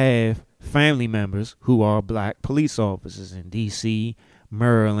I have family members who are black police officers in D.C.,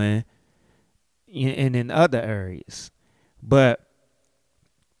 Maryland, and in other areas. But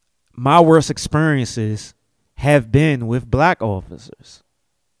my worst experiences have been with black officers.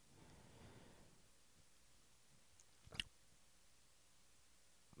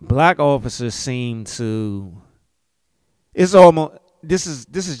 Black officers seem to, it's almost, this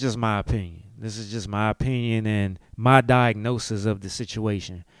is just my opinion. This is just my opinion and my diagnosis of the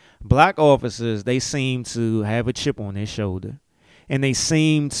situation. Black officers, they seem to have a chip on their shoulder, and they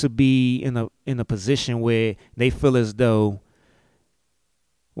seem to be in a position where they feel as though,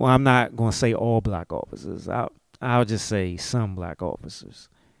 well, I'm not going to say all black officers. I'll just say some black officers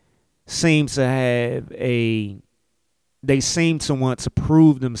seem to have they seem to want to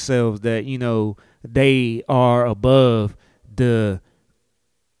prove themselves that, you know, they are above the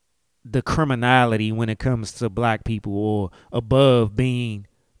criminality when it comes to black people, or above being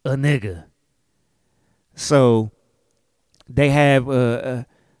a nigga. So they have a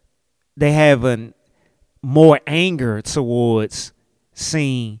more anger towards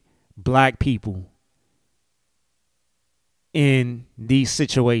seeing black people in these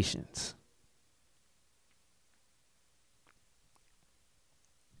situations.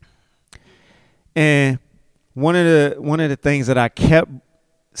 And one of the things that I kept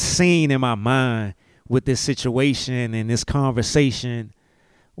seeing in my mind with this situation and this conversation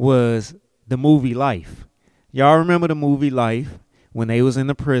was the movie Life. Y'all remember the movie Life, when they was in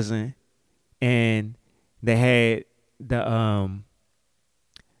the prison and they had the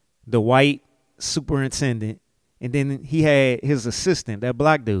white superintendent, and then he had his assistant, that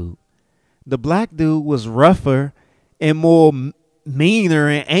black dude. The black dude was rougher and more meaner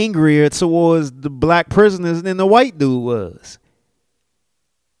and angrier towards the black prisoners than the white dude was.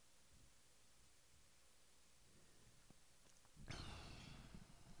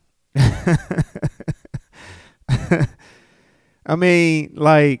 I mean,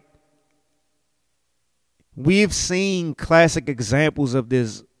 like, we've seen classic examples of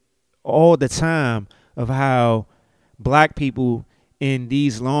this all the time, of how black people in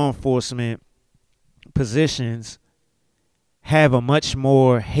these law enforcement positions have a much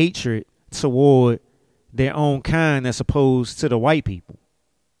more hatred toward their own kind as opposed to the white people.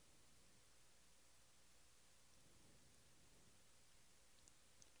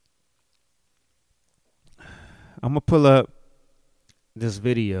 I'm going to pull up this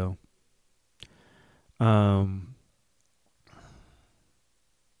video.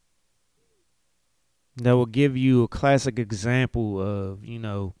 That will give you a classic example of, you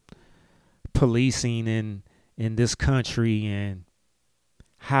know, policing in this country, and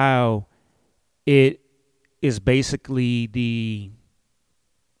how it is basically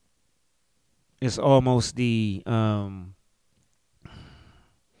it's almost the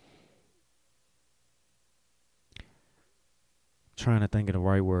trying to think of the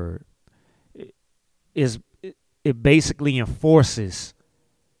right word. It basically enforces,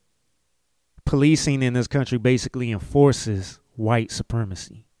 policing in this country basically enforces white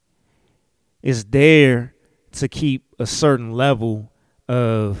supremacy. It's there to keep a certain level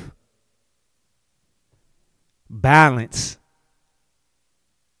of balance,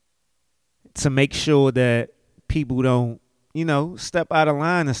 to make sure that people don't, step out of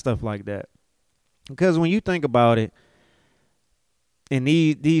line and stuff like that. Because when you think about it, in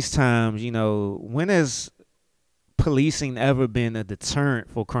these times, when has policing ever been a deterrent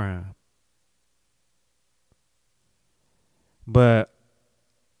for crime? But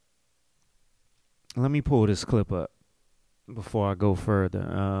let me pull this clip up before I go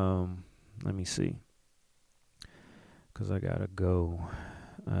further. Let me see, because I gotta go.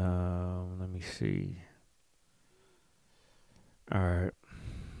 Let me see. All right,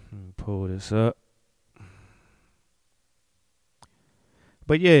 let me pull this up.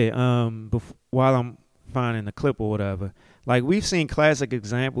 But yeah, while I'm finding the clip or whatever, like we've seen classic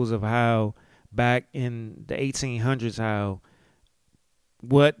examples of how back in the 1800s,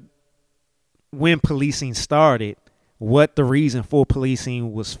 when policing started, what the reason for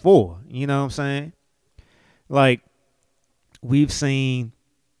policing was for. You know what I'm saying? Like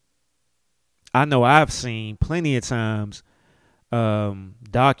I know I've seen plenty of times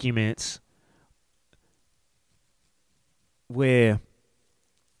documents where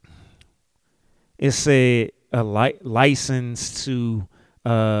it said a license to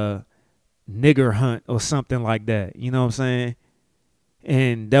nigger hunt or something like that. You know what I'm saying?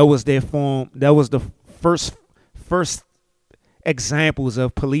 And that was their form. That was the first examples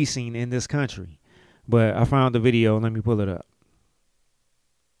of policing in this country. But I found the video. Let me pull it up.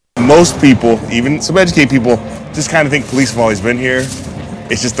 Most people, even some educated people, just kind of think police have always been here.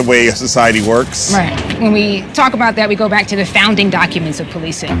 It's just the way a society works. Right. When we talk about that, we go back to the founding documents of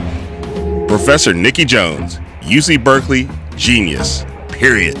policing. Professor Nikki Jones, UC Berkeley, genius,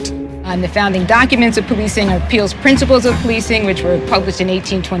 period. The founding documents of policing are Peel's Principles of Policing, which were published in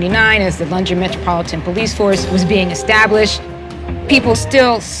 1829 as the London Metropolitan Police Force was being established. People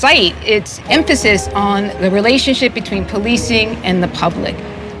still cite its emphasis on the relationship between policing and the public.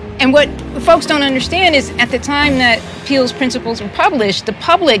 And what folks don't understand is at the time that Peel's Principles were published, the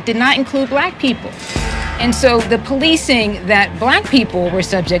public did not include black people. And so the policing that black people were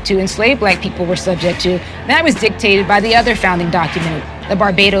subject to, enslaved black people were subject to, that was dictated by the other founding document, the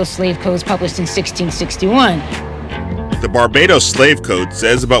Barbados Slave Codes published in 1661. The Barbados Slave Code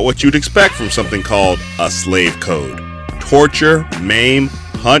says about what you'd expect from something called a slave code. Torture, maim,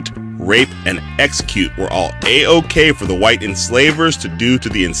 hunt, rape, and execute were all A-OK for the white enslavers to do to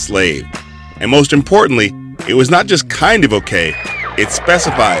the enslaved. And most importantly, it was not just kind of okay. It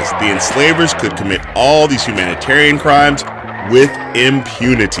specifies the enslavers could commit all these humanitarian crimes with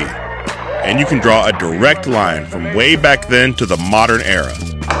impunity. And you can draw a direct line from way back then to the modern era.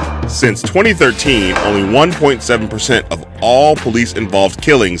 Since 2013, only 1.7% of all police-involved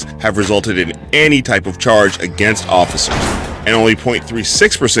killings have resulted in any type of charge against officers, and only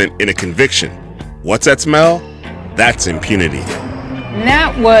 0.36% in a conviction. What's that smell? That's impunity. And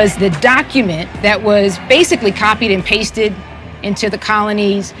that was the document that was basically copied and pasted into the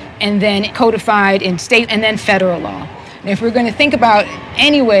colonies and then codified in state and then federal law. And if we're going to think about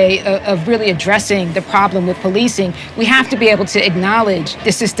any way of really addressing the problem with policing, we have to be able to acknowledge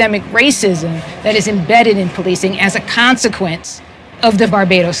the systemic racism that is embedded in policing as a consequence of the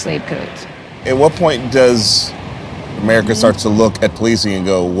Barbados Slave Codes. At what point does America start to look at policing and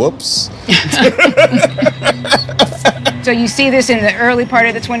go, whoops? So you see this in the early part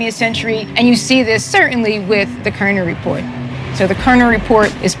of the 20th century, and you see this certainly with the Kerner Report. So the Kerner Report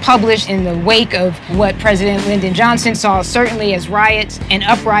is published in the wake of what President Lyndon Johnson saw certainly as riots and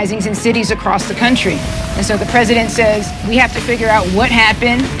uprisings in cities across the country. And so the president says, we have to figure out what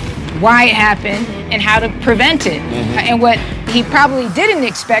happened, why it happened, and how to prevent it. Mm-hmm. And what he probably didn't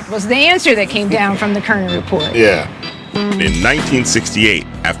expect was the answer that came down from the Kerner Report. Yeah. In 1968,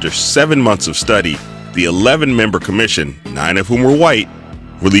 after 7 months of study, the 11-member commission, 9 of whom were white,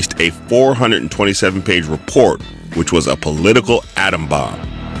 released a 427-page report, which was a political atom bomb.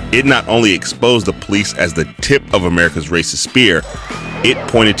 It not only exposed the police as the tip of America's racist spear, it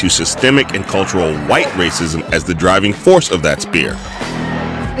pointed to systemic and cultural white racism as the driving force of that spear.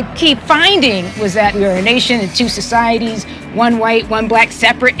 The key finding was that we are a nation in two societies, one white, one black,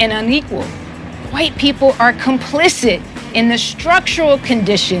 separate and unequal. White people are complicit in the structural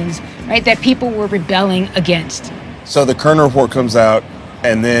conditions, right, that people were rebelling against. So the Kerner Report comes out.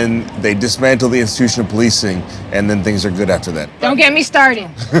 and then they dismantle the institution of policing, and then things are good after that. Don't get me started.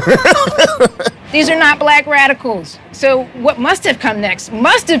 These are not black radicals. So what must have come next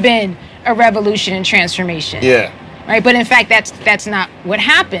must have been a revolution and transformation. Yeah. Right? But in fact, that's not what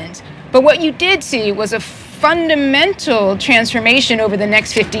happened. But what you did see was a fundamental transformation over the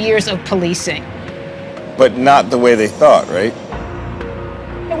next 50 years of policing. But not the way they thought, right?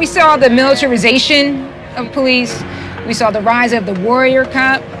 We saw the militarization of police. We saw the rise of the warrior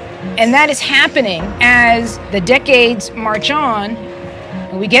cop. And that is happening as the decades march on.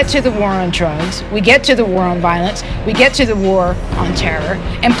 We get to the war on drugs. We get to the war on violence. We get to the war on terror.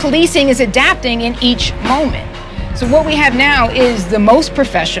 And policing is adapting in each moment. So what we have now is the most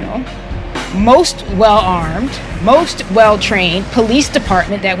professional, most well-armed, most well-trained police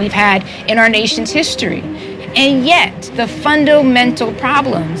department that we've had in our nation's history. And yet, the fundamental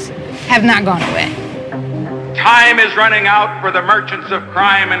problems have not gone away. Time is running out for the merchants of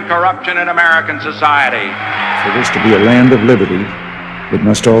crime and corruption in American society. For this to be a land of liberty, it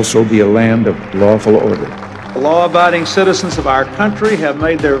must also be a land of lawful order. The law-abiding citizens of our country have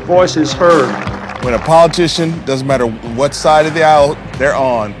made their voices heard. When a politician, doesn't matter what side of the aisle they're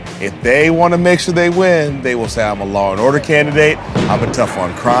on, if they want to make sure they win, they will say, I'm a law and order candidate, I'm a tough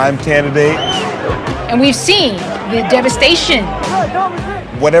on crime candidate. And we've seen the devastation.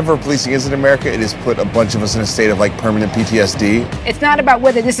 Whatever policing is in America, it has put a bunch of us in a state of like permanent PTSD. It's not about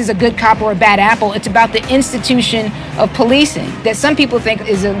whether this is a good cop or a bad apple. It's about the institution of policing that some people think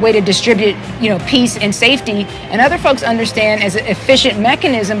is a way to distribute, peace and safety, and other folks understand as an efficient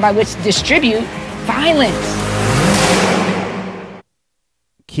mechanism by which to distribute violence.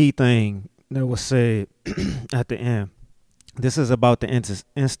 Key thing that was said at the end. This is about the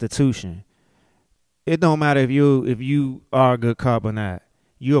institution. It don't matter if you are a good cop or not.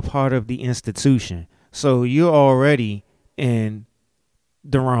 You're a part of the institution. So you're already in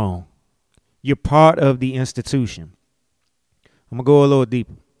the wrong. You're part of the institution. I'm going to go a little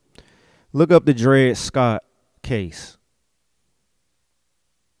deeper. Look up the Dred Scott case.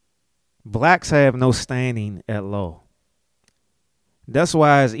 Blacks have no standing at law. That's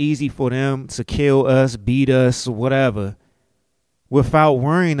why it's easy for them to kill us, beat us, whatever, without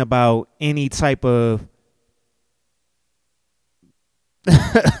worrying about any type of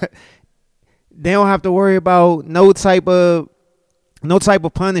they don't have to worry about no type of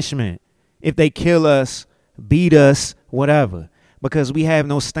punishment if they kill us, beat us, whatever, because we have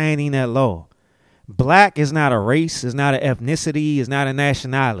no standing at law. Black is not a race, is not an ethnicity, is not a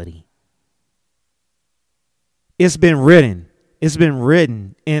nationality. It's been written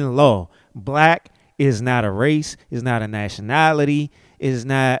in law. Black is not a race, is not a nationality, is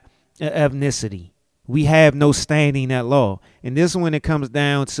not an ethnicity. We have no standing at law. And this is when it comes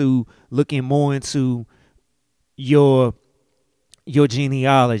down to looking more into your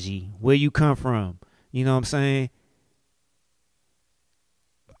genealogy, where you come from. You know what I'm saying?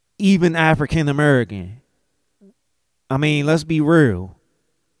 Even African American. I mean, let's be real.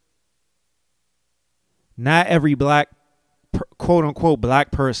 Not every black, quote unquote,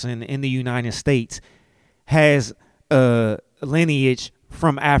 black person in the United States has a lineage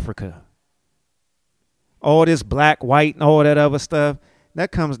from Africa. All this black, white, and all that other stuff,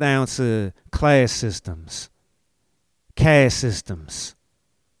 that comes down to class systems, caste systems.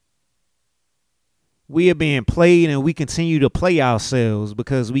 We are being played, and we continue to play ourselves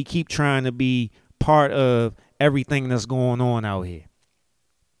because we keep trying to be part of everything that's going on out here.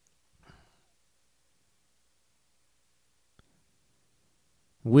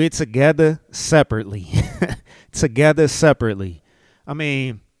 We're together separately. Together separately. I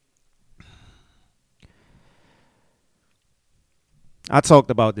mean, I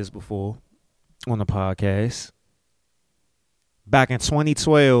talked about this before on the podcast. Back in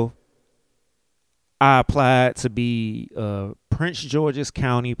 2012, I applied to be a Prince George's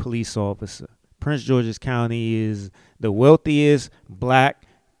County police officer. Prince George's County is the wealthiest black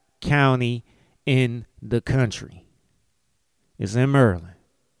county in the country. It's in Maryland.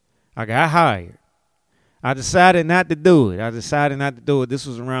 I got hired. I decided not to do it. This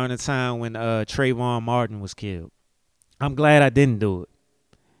was around the time when Trayvon Martin was killed. I'm glad I didn't do it.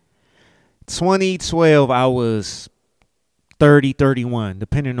 2012, I was 30, 31,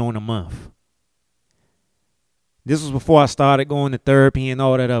 depending on the month. This was before I started going to therapy and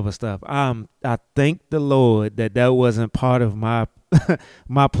all that other stuff. I thank the Lord that wasn't part of my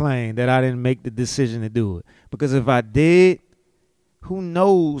my plan, that I didn't make the decision to do it. Because if I did, who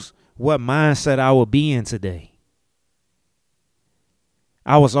knows what mindset I would be in today.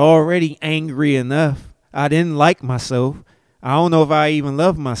 I was already angry enough. I didn't like myself. I don't know if I even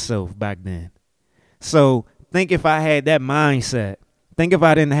loved myself back then. So think if I had that mindset Think if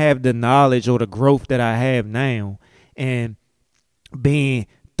I didn't have the knowledge or the growth that I have now, and being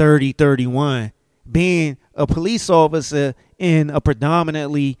 30, 31, being a police officer in a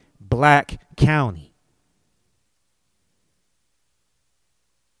predominantly black county.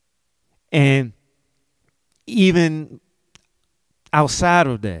 And even outside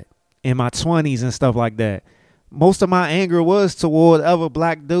of that, in my 20s and stuff like that, most of my anger was toward other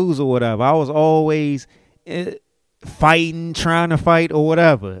black dudes or whatever. I was always fighting, trying to fight or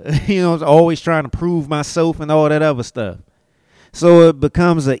whatever. You know, I was always trying to prove myself and all that other stuff. So it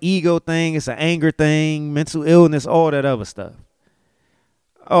becomes an ego thing, it's an anger thing, mental illness, all that other stuff.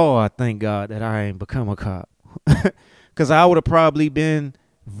 Oh, I thank God that I ain't become a cop. Because I would have probably been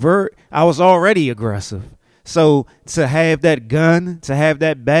I was already aggressive. So to have that gun, to have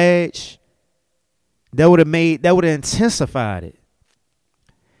that badge, that would have intensified it.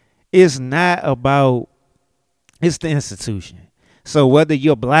 It's not about, it's the institution. So whether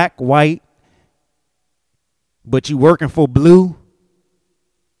you're black, white, but you working for blue,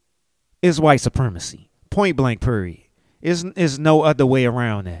 it's white supremacy. Point blank, period. Is no other way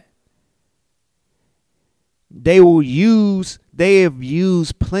around that. They have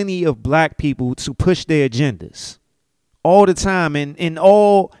used plenty of black people to push their agendas all the time in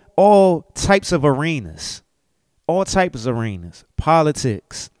all types of arenas. All types of arenas.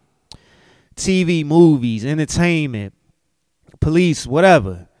 Politics, TV, movies, entertainment, police,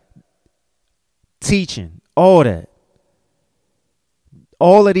 whatever. Teaching, all that.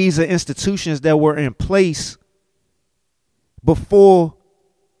 All of these are institutions that were in place before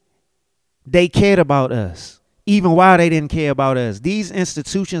they cared about us. Even while they didn't care about us. These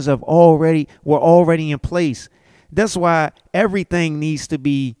institutions were already in place. That's why everything needs to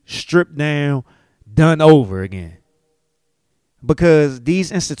be stripped down, done over again. Because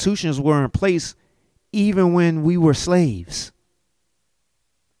these institutions were in place even when we were slaves.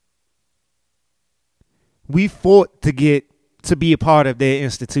 We fought to be a part of their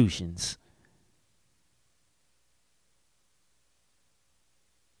institutions.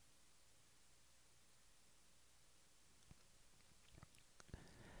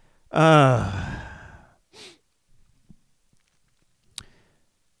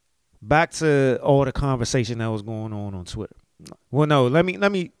 Back to all the conversation that was going on Twitter. Well, no, let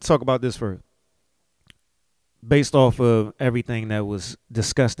me talk about this first. Based off of everything that was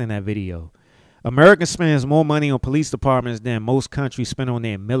discussed in that video. America spends more money on police departments than most countries spend on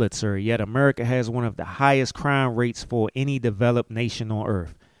their military, yet America has one of the highest crime rates for any developed nation on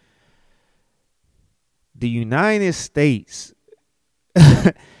earth. The United States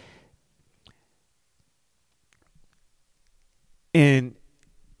in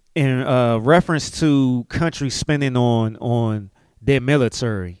reference to countries spending on their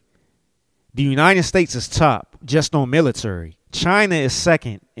military, the United States is top just on military. China is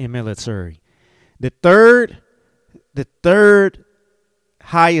second in military. The third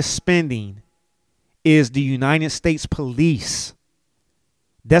highest spending is the United States police.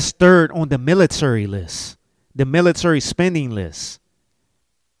 That's third on the military list, the military spending list.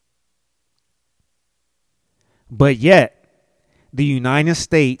 But yet, the United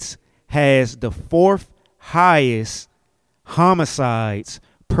States has the fourth highest homicides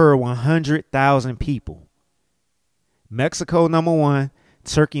per 100,000 people. Mexico number 1,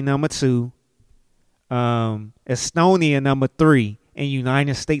 Turkey number 2, Estonia number 3, and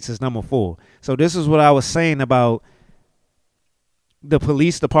United States is number 4. So this is what I was saying about the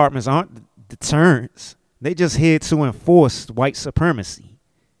police departments aren't deterrents. They just here to enforce white supremacy.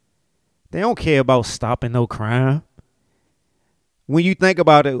 They don't care about stopping no crime. When you think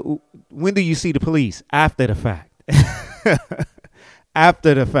about it, when do you see the police? After the fact.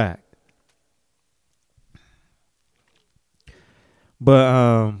 After the fact.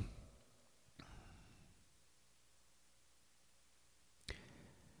 But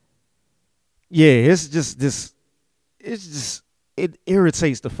yeah, it's just this. It's just it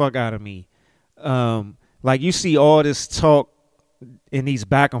irritates the fuck out of me. Like you see all this talk in these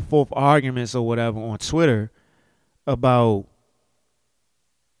back and forth arguments or whatever on Twitter about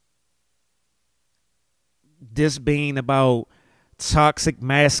this being about toxic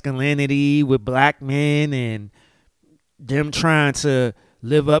masculinity with black men and them trying to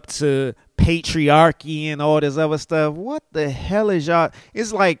live up to patriarchy and all this other stuff. What the hell is y'all?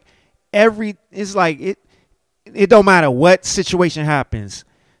 It's like it don't matter what situation happens.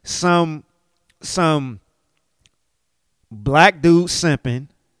 Some black dude simping,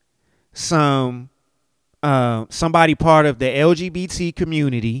 somebody part of the LGBT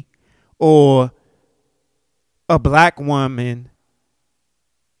community, or a black woman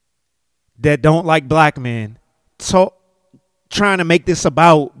that don't like black men trying to make this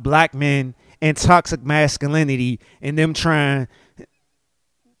about black men and toxic masculinity and them trying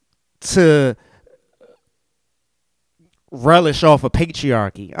to relish off of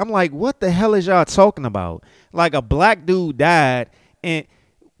patriarchy. I'm like, what the hell is y'all talking about? Like, a black dude died, and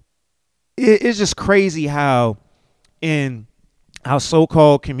it's just crazy how in our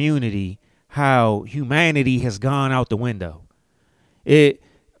so-called community, how humanity has gone out the window. It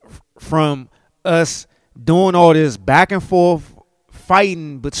from us doing all this back and forth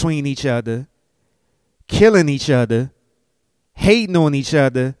fighting between each other, killing each other, hating on each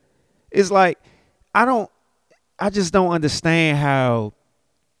other. It's like, I just don't understand how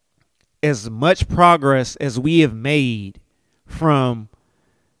as much progress as we have made from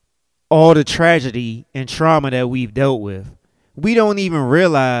all the tragedy and trauma that we've dealt with, we don't even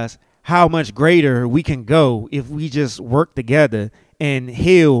realize how much greater we can go if we just work together and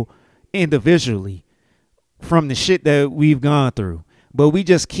heal individually from the shit that we've gone through. But we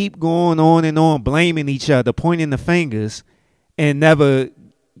just keep going on and on, blaming each other, pointing the fingers, and never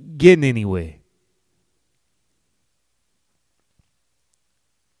getting anywhere.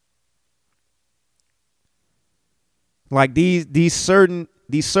 Like these certain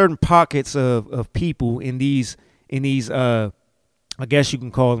pockets of people in these I guess you can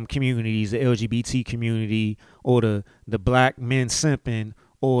call them communities, the LGBT community, or the black men simping,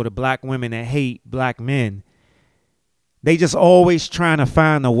 or the black women that hate black men. They just always trying to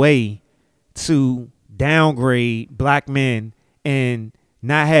find a way to downgrade black men and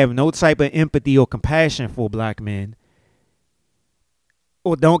not have no type of empathy or compassion for black men,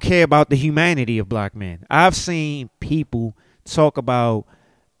 or don't care about the humanity of black men. I've seen people on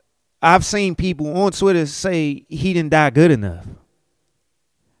Twitter say he didn't die good enough.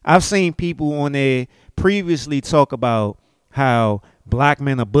 I've seen people on there previously talk about how black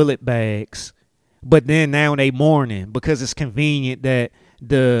men are bullet bags, but then now they mourning because it's convenient that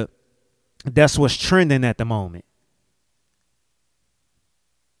that's what's trending at the moment.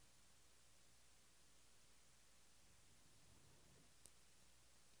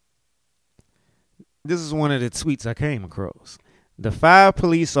 This is one of the tweets I came across. The 5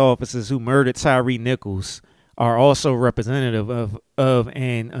 police officers who murdered Tyre Nichols are also representative of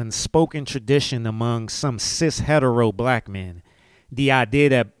an unspoken tradition among some cis hetero black men. The idea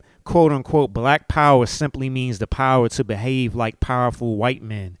that quote unquote black power simply means the power to behave like powerful white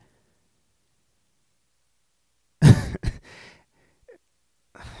men.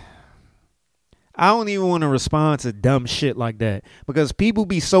 I don't even want to respond to dumb shit like that, because people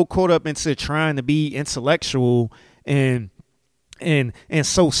be so caught up into trying to be intellectual and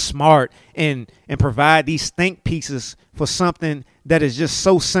so smart and provide these think pieces for something that is just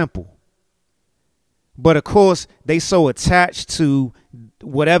so simple. But of course, they so attached to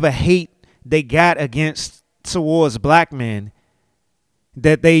whatever hate they got towards black men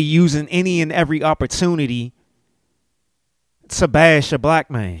that they using any and every opportunity to bash a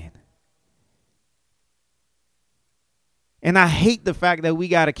black man. And I hate the fact that we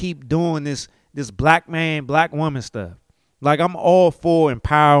got to keep doing this black man, black woman stuff. Like, I'm all for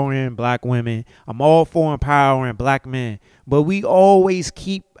empowering black women. I'm all for empowering black men. But we always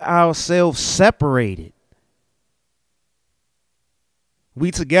keep ourselves separated.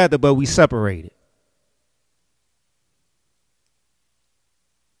 We together, but we separated.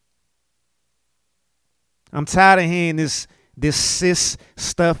 I'm tired of hearing this cis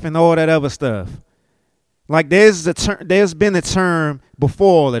stuff and all that other stuff. Like, there's been a term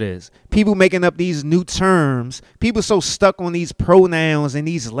before all of this. People making up these new terms. People so stuck on these pronouns and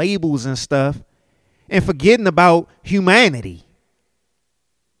these labels and stuff, and forgetting about humanity.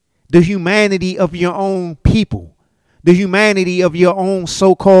 The humanity of your own people. The humanity of your own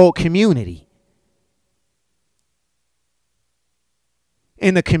so-called community.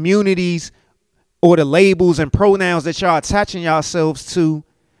 And the communities or the labels and pronouns that y'all attaching yourselves to,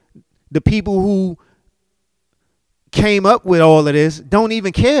 the people who came up with all of this don't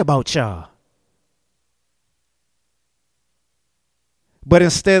even care about y'all. But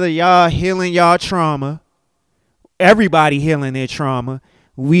instead of y'all healing y'all trauma, everybody healing their trauma,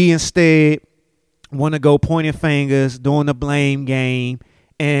 we instead want to go pointing fingers, doing the blame game,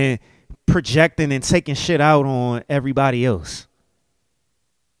 and projecting and taking shit out on everybody else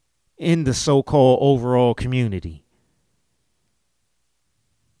in the so-called overall community.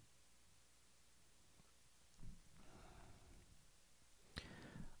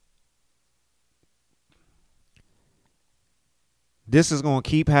 This is going to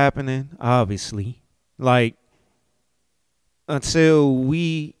keep happening, obviously, like, until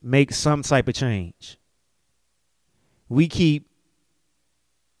we make some type of change. We keep,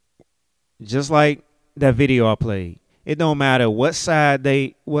 just like that video I played, It don't matter what side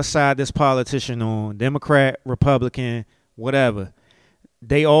this politician on, Democrat, Republican, whatever.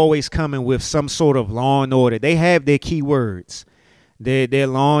 They always coming with some sort of law and order. They have their keywords, their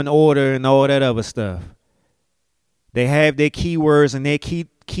law and order and all that other stuff. They have their keywords and their key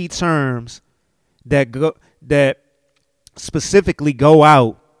terms that specifically go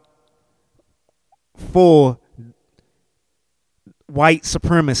out for white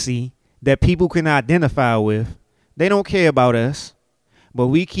supremacy that people can identify with. They don't care about us, but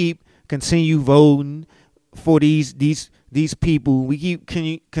we continue voting for these people. We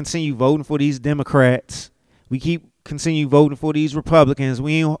continue voting for these Democrats. We continue voting for these Republicans.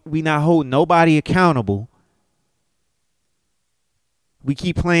 We not holding nobody accountable. We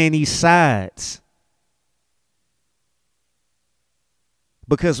keep playing these sides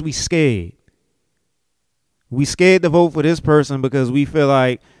because we scared. We scared to vote for this person because we feel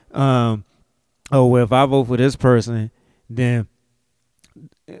like, oh, well, if I vote for this person, then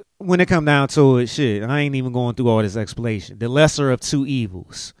when it come down to it, shit, I ain't even going through all this explanation. The lesser of two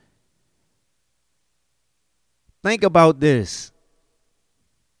evils. Think about this.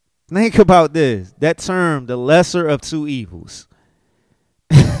 Think about this. That term, the lesser of two evils.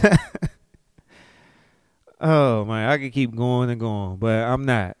 Oh, man, I could keep going and going, but I'm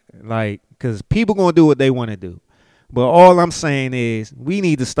not. Like, because people going to do what they want to do. But all I'm saying is we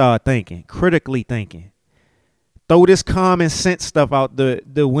need to start thinking, critically thinking. Throw this common sense stuff out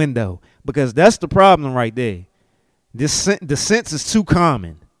the window, because that's the problem right there. The sense is too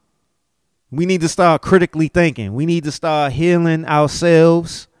common. We need to start critically thinking. We need to start healing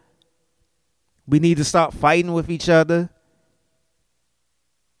ourselves. We need to stop fighting with each other.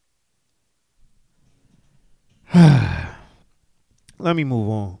 Let me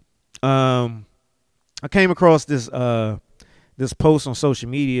move on. I came across this post on social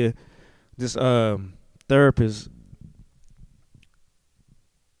media. This therapist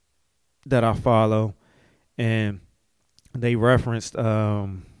that I follow, and they referenced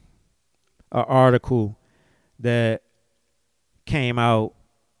an article that came out.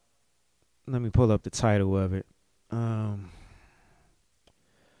 Let me pull up the title of it.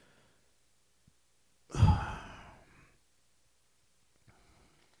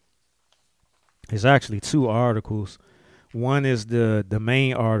 It's actually two articles. One is the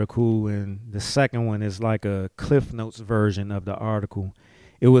main article, and the second one is like a Cliff Notes version of the article.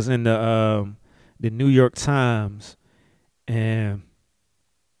 It was in the New York Times, and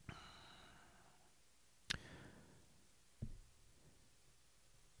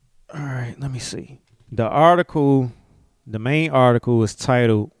all right, let me see. The main article is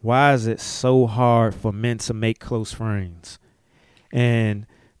titled, "Why is it so hard for men to make close friends?" And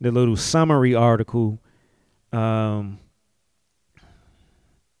the little summary article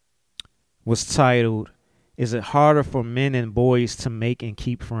was titled, "Is it harder for men and boys to make and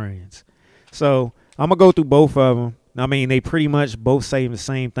keep friends?" So I'm going to go through both of them. I mean, they pretty much both say the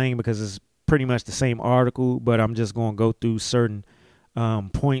same thing because it's pretty much the same article, but I'm just going to go through certain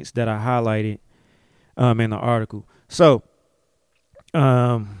points that I highlighted in the article. So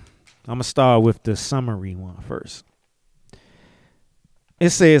I'm going to start with the summary one first. It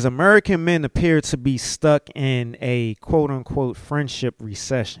says, American men appear to be stuck in a quote-unquote friendship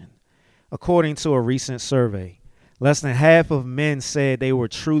recession. According to a recent survey, less than half of men said they were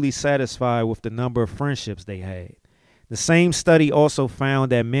truly satisfied with the number of friendships they had. The same study also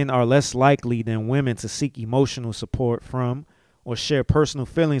found that men are less likely than women to seek emotional support from or share personal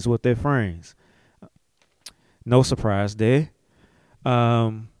feelings with their friends. No surprise there.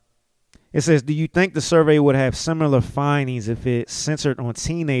 It says, do you think the survey would have similar findings if it centered on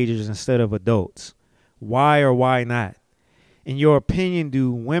teenagers instead of adults? Why or why not? In your opinion,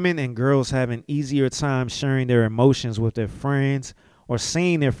 do women and girls have an easier time sharing their emotions with their friends or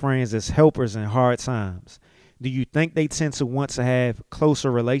seeing their friends as helpers in hard times? Do you think they tend to want to have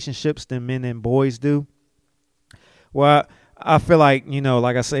closer relationships than men and boys do? Well, I feel like,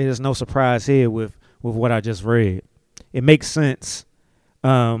 like I say, there's no surprise here with what I just read. It makes sense.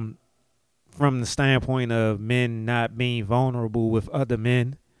 From the standpoint of men not being vulnerable with other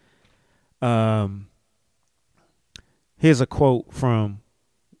men. Here's a quote from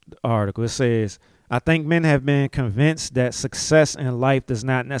the article. It says, I think men have been convinced that success in life does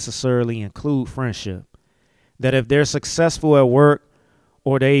not necessarily include friendship. That if they're successful at work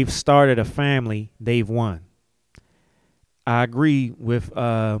or they've started a family, they've won. I agree with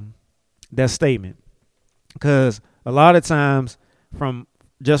that statement. Because a lot of times, from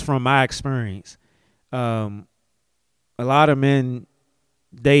my experience, a lot of men,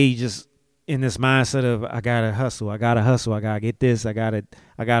 they just in this mindset of I gotta hustle, I gotta get this, I gotta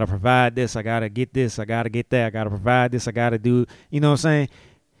I got to provide this. I got to get this. I got to get that. I got to provide this. I got to do, you know what I'm saying?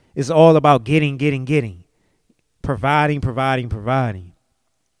 It's all about getting. Providing.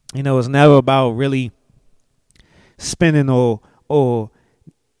 You know, it's never about really spending or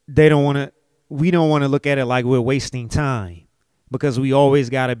we don't want to look at it like we're wasting time, because we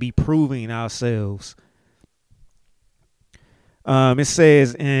always got to be proving ourselves. It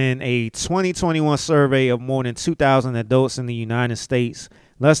says in a 2021 survey of more than 2,000 adults in the United States,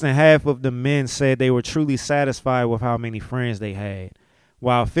 less than half of the men said they were truly satisfied with how many friends they had,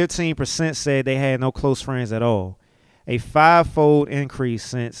 while 15% said they had no close friends at all, a 5-fold increase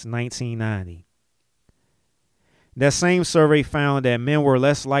since 1990. That same survey found that men were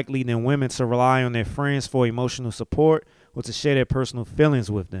less likely than women to rely on their friends for emotional support or to share their personal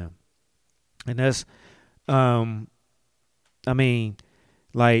feelings with them. And that's, I mean,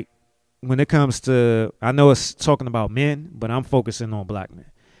 like, when it comes to, I know it's talking about men, but I'm focusing on black men.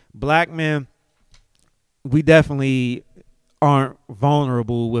 Black men, we definitely aren't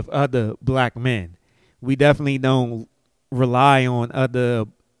vulnerable with other black men. We definitely don't rely on other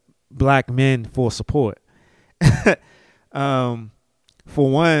black men for support. For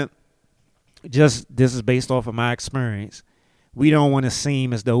one, just this is based off of my experience. We don't want to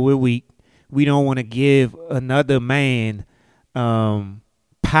seem as though we're weak. We don't want to give another man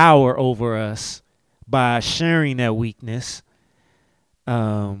power over us by sharing that weakness.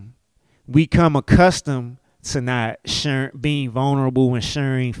 We come accustomed to not being vulnerable and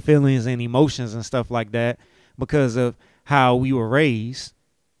sharing feelings and emotions and stuff like that because of how we were raised.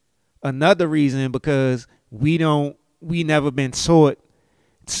 Another reason, because we never been taught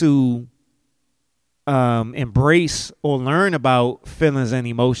to embrace or learn about feelings and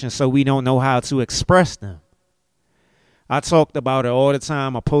emotions, so we don't know how to express them. I talked about it all the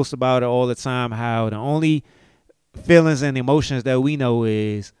time. I post about it all the time, how the only feelings and emotions that we know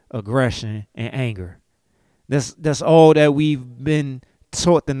is aggression and anger. That's all that we've been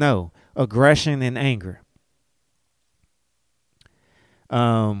taught to know, aggression and anger.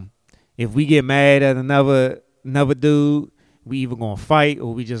 If we get mad at another dude, we either gonna fight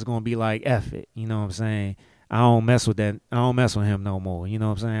or we just gonna be like, F it. You know what I'm saying? I don't mess with that. I don't mess with him no more. You know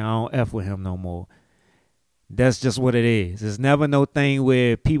what I'm saying? I don't F with him no more. That's just what it is. There's never no thing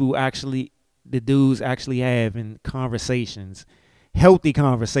where the dudes actually having conversations, healthy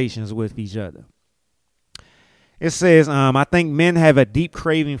conversations with each other. It says, I think men have a deep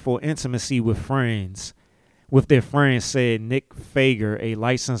craving for intimacy with their friends, said Nick Fager, a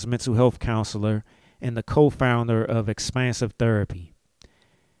licensed mental health counselor and the co-founder of Expansive Therapy.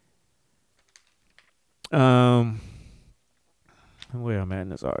 Where I'm at in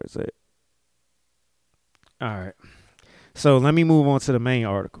this article. All right. So let me move on to the main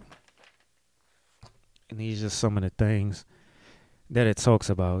article. And these are just some of the things that it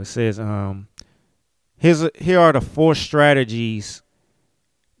talks about. It says, here are the 4 strategies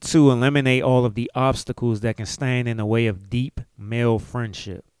to eliminate all of the obstacles that can stand in the way of deep male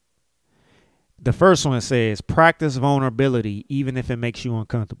friendship. The first one says, practice vulnerability even if it makes you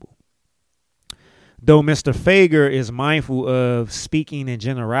uncomfortable. Though Mr. Fager is mindful of speaking in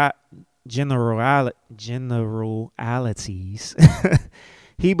generalities,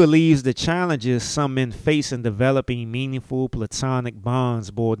 he believes the challenges some men face in developing meaningful platonic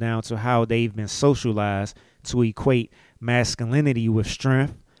bonds boil down to how they've been socialized to equate masculinity with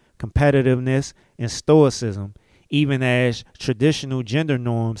strength, competitiveness, and stoicism, even as traditional gender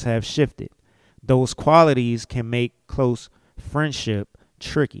norms have shifted. Those qualities can make close friendship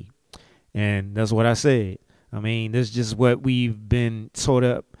tricky. And that's what I said. I mean, this is just what we've been brought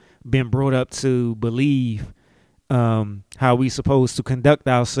up to believe, how we supposed to conduct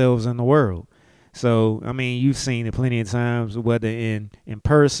ourselves in the world. So, I mean, you've seen it plenty of times, whether in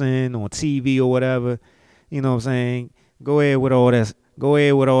person, on TV or whatever. You know what I'm saying? Go ahead with all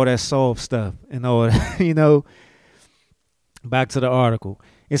that soft stuff and all that, you know. Back to the article.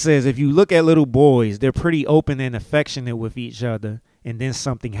 It says, if you look at little boys, they're pretty open and affectionate with each other, and then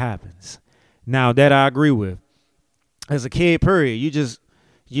something happens. Now, that I agree with. As a kid, period, you're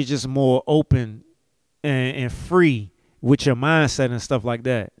just more open and free with your mindset and stuff like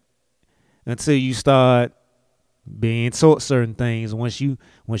that, until you start being taught certain things. Once you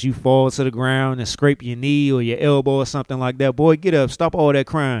fall to the ground and scrape your knee or your elbow or something like that, boy, get up, stop all that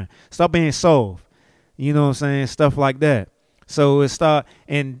crying, stop being soft. You know what I'm saying? Stuff like that. So it start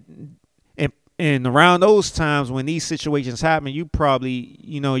and around those times when these situations happen, you probably,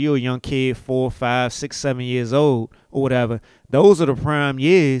 you're a young kid, 4, 5, 6, 7 years old or whatever. Those are the prime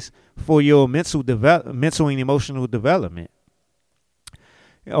years for your mental and emotional development.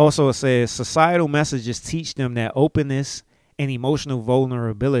 Also, it says societal messages teach them that openness and emotional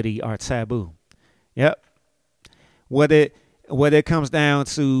vulnerability are taboo. Yep. Whether it comes down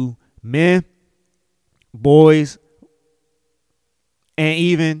to men, boys, and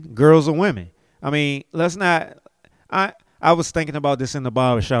even girls or women. I mean, let's not. I was thinking about this in the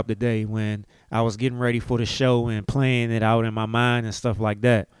barbershop today when I was getting ready for the show and playing it out in my mind and stuff like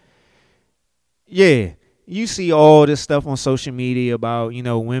that. Yeah, you see all this stuff on social media about,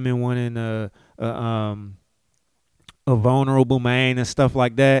 women wanting a vulnerable man and stuff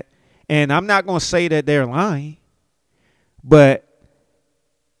like that. And I'm not going to say that they're lying, but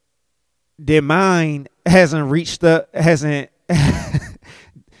their mind hasn't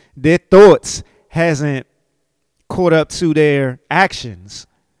their thoughts hasn't caught up to their actions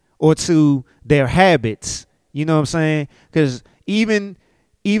or to their habits. You know what I'm saying? Because even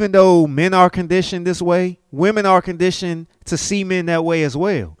though men are conditioned this way, women are conditioned to see men that way as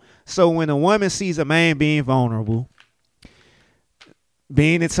well. So when a woman sees a man being vulnerable,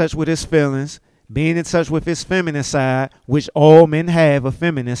 being in touch with his feelings, being in touch with his feminine side, which all men have a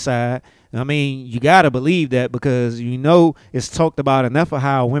feminine side. I mean, you got to believe that because, it's talked about enough of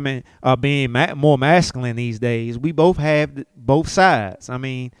how women are being more masculine these days. We both have both sides. I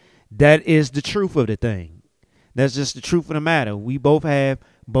mean, that is the truth of the thing. That's just the truth of the matter. We both have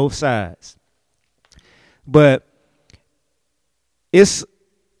both sides. But it's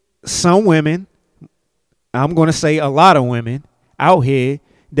some women, I'm going to say a lot of women out here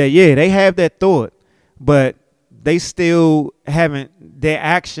that, they have that thought, but they still haven't, their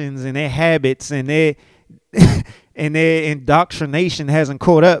actions and their habits and their and their indoctrination hasn't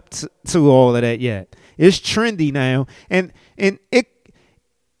caught up to all of that yet. It's trendy now. And it,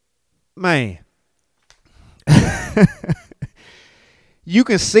 man, you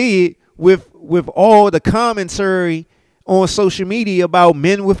can see it with all the commentary on social media about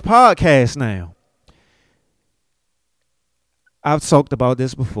men with podcasts now. I've talked about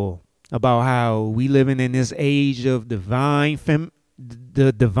this before, about how we living in this age of the divine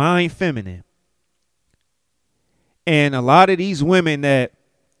feminine. And a lot of these women that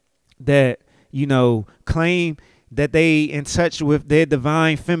claim that they in touch with their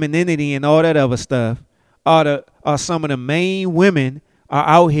divine femininity and all that other stuff are some of the main women are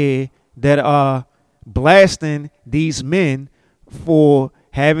out here that are blasting these men for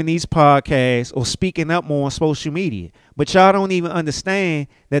having these podcasts or speaking up more on social media. But y'all don't even understand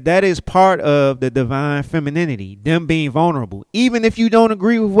that is part of the divine femininity, them being vulnerable. Even if you don't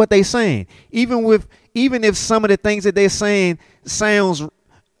agree with what they're saying, even if some of the things that they're saying sounds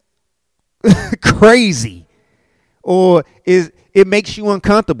crazy or it makes you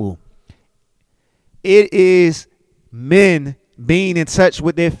uncomfortable. It is men being in touch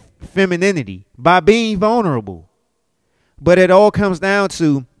with their femininity by being vulnerable. But it all comes down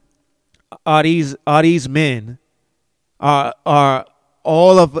to, are these men, are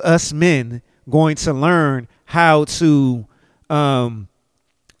all of us men going to learn how to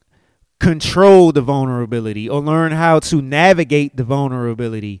control the vulnerability or learn how to navigate the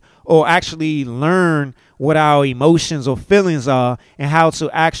vulnerability or actually learn what our emotions or feelings are and how to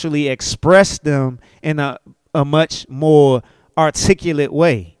actually express them in a much more articulate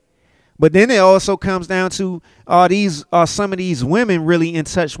way? But then it also comes down to, are some of these women really in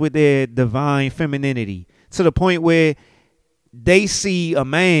touch with their divine femininity to the point where they see a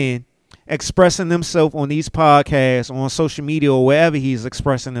man expressing themselves on these podcasts, on social media, or wherever he's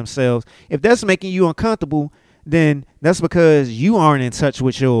expressing themselves? If that's making you uncomfortable, then that's because you aren't in touch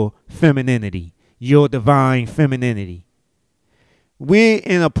with your femininity, your divine femininity. We're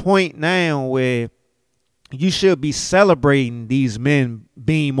in a point now where you should be celebrating these men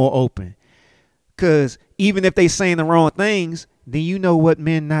being more open. Because even if they saying the wrong things, then you know what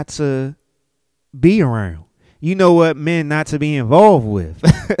men not to be around. You know what men not to be involved with.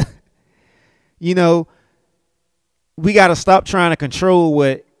 We got to stop trying to control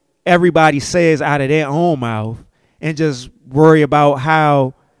what everybody says out of their own mouth and just worry about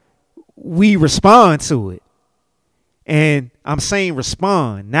how we respond to it. And I'm saying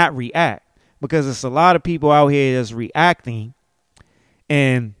respond, not react. Because it's a lot of people out here that's reacting,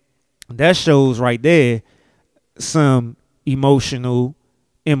 and that shows right there some emotional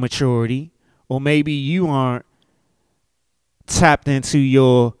immaturity, or maybe you aren't tapped into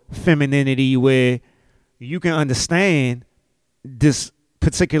your femininity where you can understand this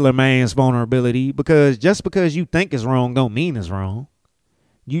particular man's vulnerability, because just because you think it's wrong don't mean it's wrong.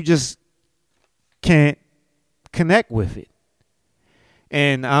 You just can't connect with it.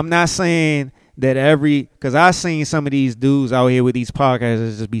 And I'm not saying that because I've seen some of these dudes out here with these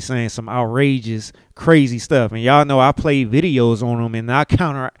podcasts just be saying some outrageous, crazy stuff. And y'all know I played videos on them and I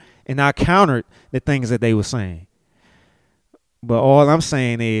countered the things that they were saying. But all I'm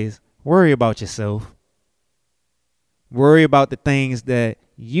saying is worry about yourself. Worry about the things that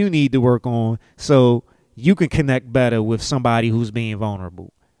you need to work on so you can connect better with somebody who's being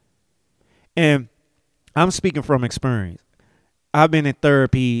vulnerable. And I'm speaking from experience. I've been in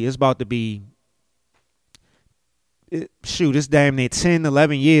therapy. It's about to be, it's damn near 10,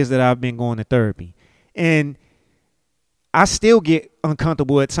 11 years that I've been going to therapy. And I still get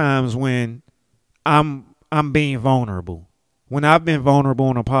uncomfortable at times when I'm being vulnerable. When I've been vulnerable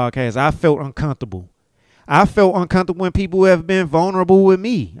on a podcast, I felt uncomfortable. I felt uncomfortable when people have been vulnerable with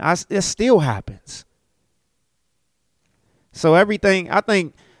me. It still happens. So everything, I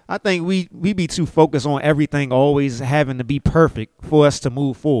think we be too focused on everything always having to be perfect for us to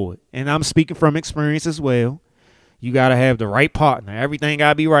move forward. And I'm speaking from experience as well. You got to have the right partner. Everything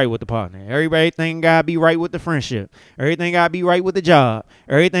got to be right with the partner. Everything got to be right with the friendship. Everything got to be right with the job.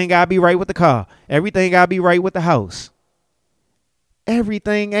 Everything got to be right with the car. Everything got to be right with the house.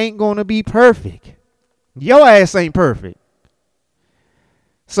 Everything ain't going to be perfect. Your ass ain't perfect.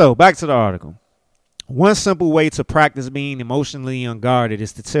 So back to the article. One simple way to practice being emotionally unguarded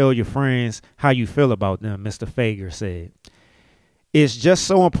is to tell your friends how you feel about them, Mr. Fager said. It's just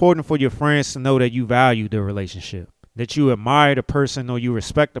so important for your friends to know that you value the relationship, that you admire the person or you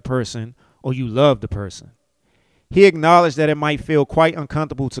respect the person or you love the person. He acknowledged that it might feel quite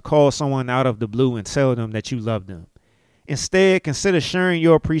uncomfortable to call someone out of the blue and tell them that you love them. Instead, consider sharing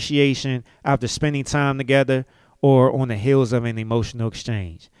your appreciation after spending time together or on the heels of an emotional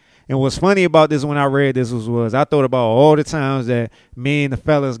exchange. And what's funny about this when I read this was I thought about all the times that me and the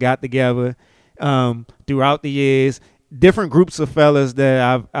fellas got together throughout the years, different groups of fellas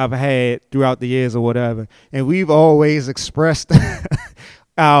that I've had throughout the years or whatever. And we've always expressed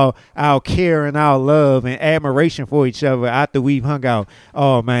our care and our love and admiration for each other after we've hung out.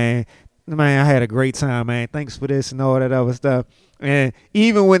 Oh, man, I had a great time, man. Thanks for this and all that other stuff. And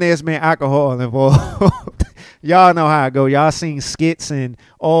even when there's been alcohol involved, y'all know how I go. Y'all seen skits and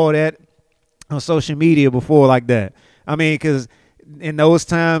all that on social media before like that. I mean, because in those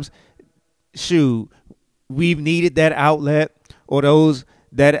times, we've needed that outlet or those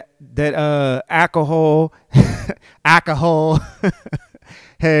that alcohol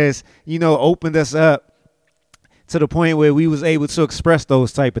has, opened us up to the point where we was able to express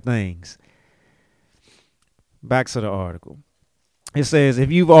those type of things. Back to the article. It says,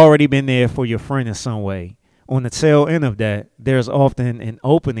 if you've already been there for your friend in some way, on the tail end of that, there's often an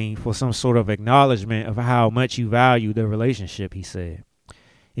opening for some sort of acknowledgement of how much you value the relationship, he said.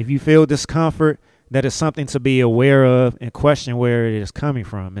 If you feel discomfort, that is something to be aware of and question where it is coming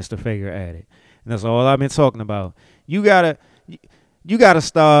from, Mr. Fager added. And that's all I've been talking about. You gotta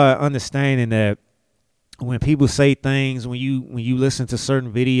start understanding that when people say things, when you listen to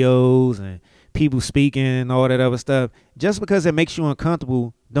certain videos and people speaking and all that other stuff, just because it makes you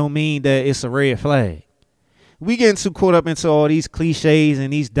uncomfortable don't mean that it's a red flag. We getting too caught up into all these cliches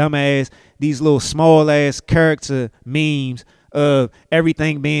and these these little small ass character memes of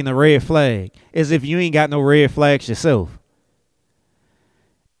everything being a red flag, as if you ain't got no red flags yourself.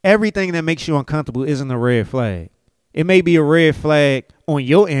 Everything that makes you uncomfortable isn't a red flag. It may be a red flag on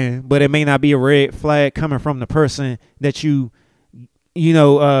your end, but it may not be a red flag coming from the person that you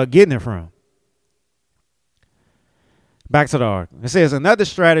getting it from. Back to the article. It says another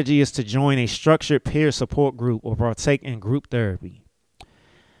strategy is to join a structured peer support group or partake in group therapy.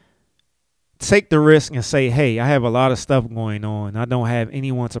 Take the risk and say, hey, I have a lot of stuff going on. I don't have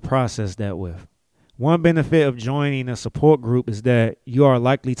anyone to process that with. One benefit of joining a support group is that you are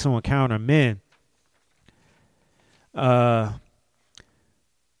likely to encounter men who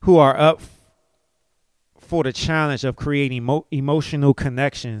are up for the challenge of creating emotional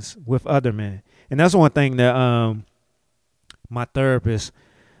connections with other men. And that's one thing that my therapist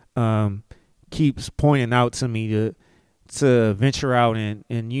keeps pointing out to me, to venture out and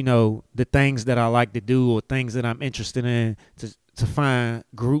the things that I like to do or things that I'm interested in, to find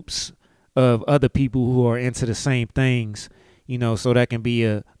groups of other people who are into the same things, so that can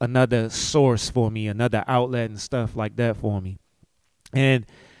be another source for me, another outlet and stuff like that for me. And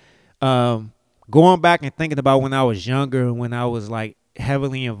going back and thinking about when I was younger, when I was like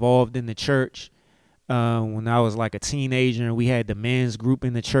heavily involved in the church, when I was like a teenager and we had the men's group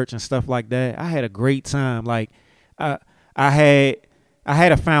in the church and stuff like that, I had a great time. Like I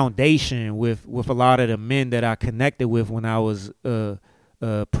had a foundation with a lot of the men that I connected with when I was a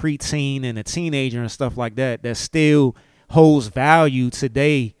preteen and a teenager and stuff like that, that still holds value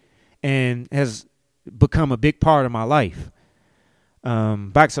today and has become a big part of my life.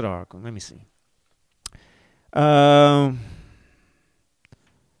 Back to the article. Let me see.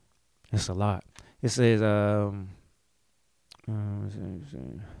 It's a lot. It says,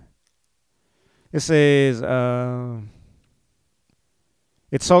 It says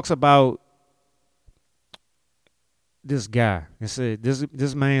it talks about this guy. It said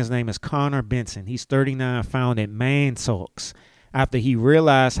this man's name is Connor Benson. He's 39, founded Man Talks after he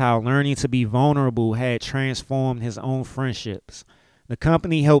realized how learning to be vulnerable had transformed his own friendships. The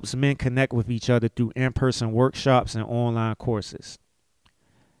company helps men connect with each other through in-person workshops and online courses.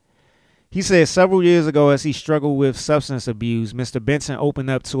 He said several years ago, as he struggled with substance abuse, Mr. Benson opened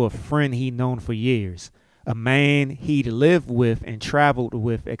up to a friend he'd known for years, a man he'd lived with and traveled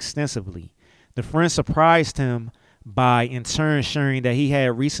with extensively. The friend surprised him by in turn sharing that he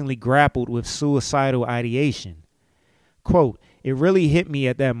had recently grappled with suicidal ideation. Quote, "It really hit me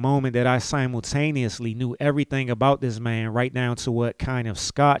at that moment that I simultaneously knew everything about this man, right down to what kind of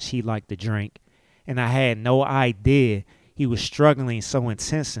scotch he liked to drink, and I had no idea he was struggling so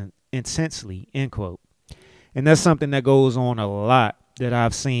intensely," end quote. And that's something that goes on a lot that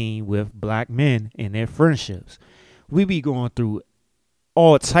I've seen with black men in their friendships. We be going through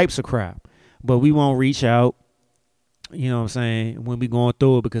all types of crap, but we won't reach out, you know what I'm saying, when we going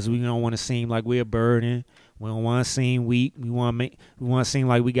through it, because we don't want to seem like we're a burden. We don't want to seem weak. We want to seem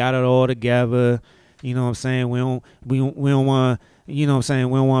like we got it all together. You know what I'm saying? We don't want to, you know what I'm saying,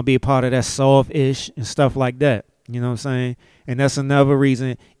 we don't want to be a part of that soft-ish and stuff like that. You know what I'm saying? And that's another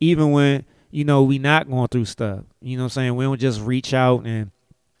reason, even when, you know, we not going through stuff, you know what I'm saying, we don't just reach out and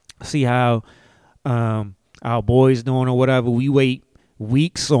see how our boys doing or whatever. We wait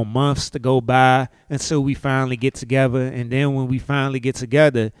weeks or months to go by until we finally get together. And then when we finally get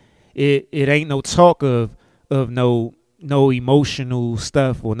together, it ain't no talk of no emotional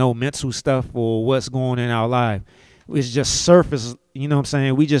stuff or no mental stuff or what's going on in our life. It's just surface, you know what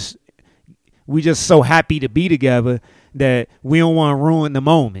I'm saying? We just so happy to be together that we don't want to ruin the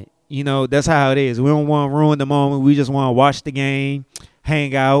moment. You know, that's how it is. We don't want to ruin the moment. We just want to watch the game,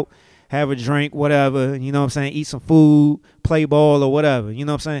 hang out, have a drink, whatever, you know what I'm saying, eat some food, play ball or whatever, you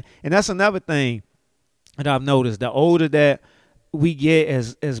know what I'm saying? And that's another thing that I've noticed. The older that we get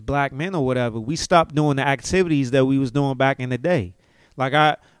as black men or whatever, we stop doing the activities that we was doing back in the day. Like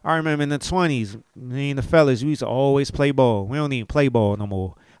I remember in the 20s, me and the fellas, we used to always play ball. We don't even play ball no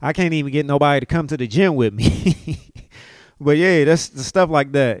more. I can't even get nobody to come to the gym with me. But yeah, that's the stuff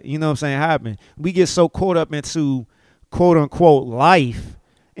like that, you know what I'm saying, happen. We get so caught up into quote unquote life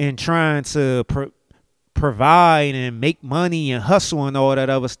and trying to provide and make money and hustle and all that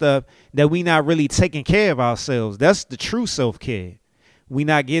other stuff that we not really taking care of ourselves. That's the true self-care. We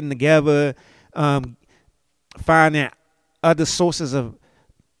not getting together, finding other sources of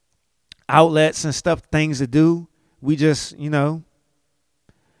outlets and stuff, things to do. We just, you know,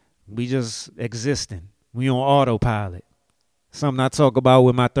 we just existing. We on autopilot. Something I talk about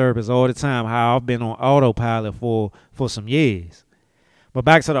with my therapist all the time, how I've been on autopilot for some years. But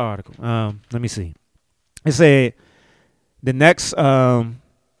back to the article. Let me see. It said the next let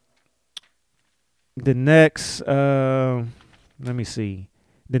me see.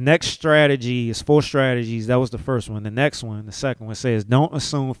 The next strategy is 4 strategies. That was the first one. The next one, the second one, says don't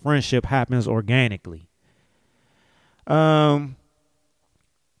assume friendship happens organically. Let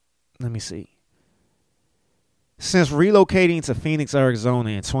me see. Since relocating to Phoenix, Arizona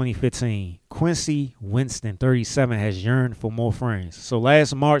in 2015, Quincy Winston, 37, has yearned for more friends. So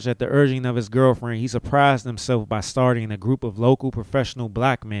last March, at the urging of his girlfriend, he surprised himself by starting a group of local professional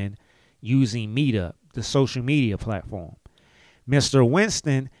black men using Meetup, the social media platform. Mr.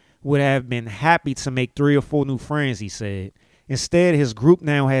 Winston would have been happy to make 3 or 4 new friends, he said. Instead, his group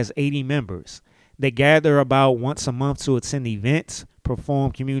now has 80 members. They gather about once a month to attend events,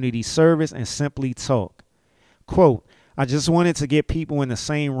 perform community service, and simply talk. Quote, I just wanted to get people in the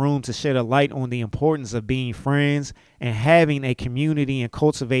same room to shed a light on the importance of being friends and having a community and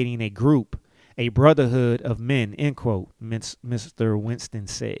cultivating a group, a brotherhood of men, end quote, Mr. Winston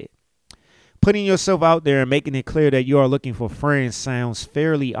said. Putting yourself out there and making it clear that you are looking for friends sounds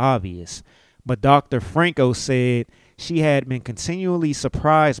fairly obvious, but Dr. Franco said she had been continually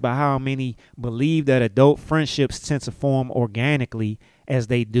surprised by how many believe that adult friendships tend to form organically as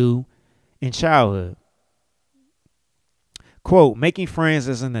they do in childhood. Quote, making friends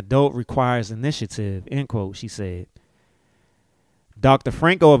as an adult requires initiative, end quote, she said. Dr.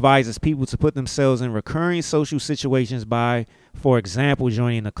 Franco advises people to put themselves in recurring social situations by, for example,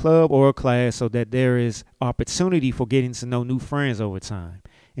 joining a club or a class so that there is opportunity for getting to know new friends over time.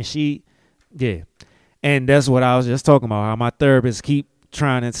 And and that's what I was just talking about, how my therapists keep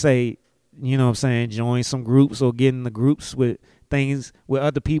trying to say, you know what I'm saying, join some groups or get in the groups with things with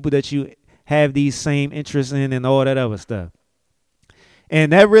other people that you have these same interests in and all that other stuff.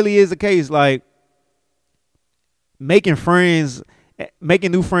 And that really is the case. Like, making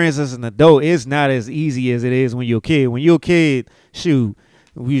new friends as an adult is not as easy as it is when you're a kid. When you're a kid, shoot,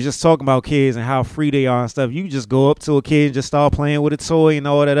 we were just talking about kids and how free they are and stuff. You just go up to a kid and just start playing with a toy and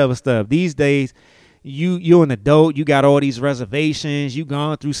all that other stuff. These days, you're an adult. You got all these reservations. You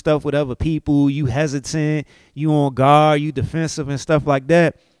gone through stuff with other people. You hesitant. You on guard. You defensive and stuff like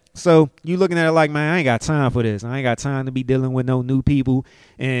that. So you looking at it like, man, I ain't got time for this. I ain't got time to be dealing with no new people.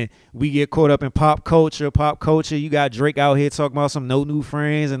 And we get caught up in pop culture. You got Drake out here talking about some no new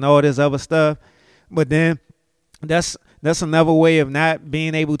friends and all this other stuff. But then that's another way of not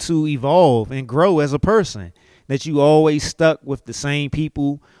being able to evolve and grow as a person. That you always stuck with the same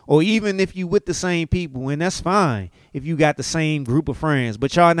people, or even if you with the same people, and that's fine if you got the same group of friends,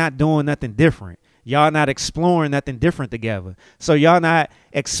 but y'all not doing nothing different. Y'all not exploring nothing different together. So y'all not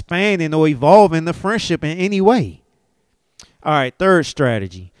expanding or evolving the friendship in any way. All right, third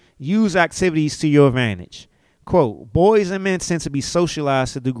strategy. Use activities to your advantage. Quote, boys and men tend to be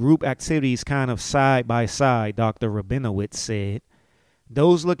socialized to do group activities kind of side by side, Dr. Rabinowitz said.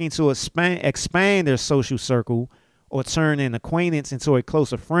 Those looking to expand their social circle or turn an acquaintance into a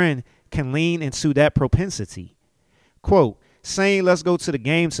closer friend can lean into that propensity. Quote, saying let's go to the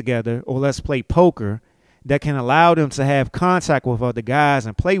game together or let's play poker that can allow them to have contact with other guys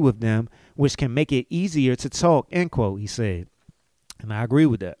and play with them, which can make it easier to talk, end quote, he said. And I agree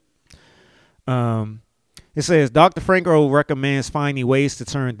with that. It says, Dr. Franco recommends finding ways to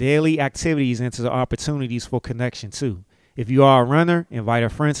turn daily activities into opportunities for connection too. If you are a runner, invite a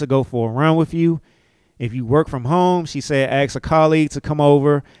friend to go for a run with you. If you work from home, she said, ask a colleague to come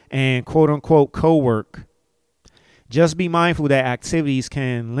over and quote unquote co-work. Just be mindful that activities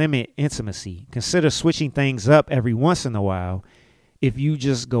can limit intimacy. Consider switching things up every once in a while. If you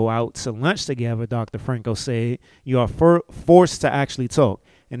just go out to lunch together, Dr. Franco said, you are forced to actually talk.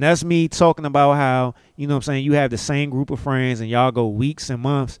 And that's me talking about how, you know what I'm saying, you have the same group of friends and y'all go weeks and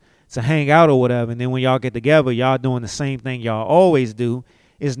months to hang out or whatever. And then when y'all get together, y'all doing the same thing y'all always do.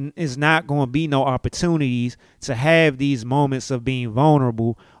 Is not going to be no opportunities to have these moments of being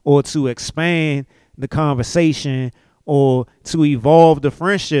vulnerable or to expand the conversation or to evolve the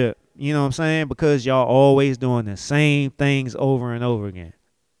friendship, you know what I'm saying? Because y'all always doing the same things over and over again.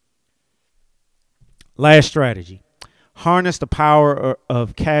 Last strategy, harness the power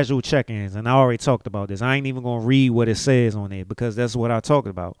of casual check-ins. And I already talked about this. I ain't even going to read what it says on it because that's what I talked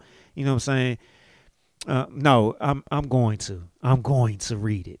about. You know what I'm saying? No, I'm going to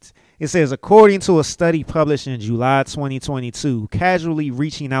read it. It says, according to a study published in July 2022, casually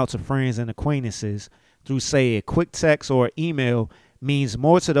reaching out to friends and acquaintances through, say, a quick text or email means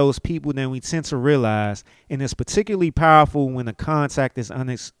more to those people than we tend to realize, and is particularly powerful when the contact is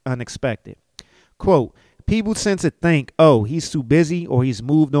unexpected. Quote, people tend to think, oh, he's too busy or he's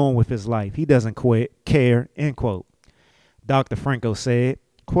moved on with his life. He doesn't care, end quote. Dr. Franco said,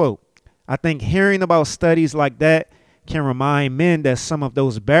 quote, I think hearing about studies like that can remind men that some of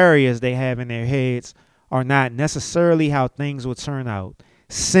those barriers they have in their heads are not necessarily how things will turn out.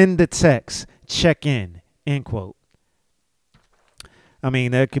 Send the text, check in, end quote. I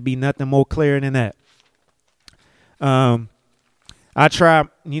mean, there could be nothing more clear than that. I try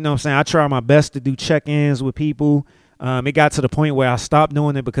my best to do check-ins with people. It got to the point where I stopped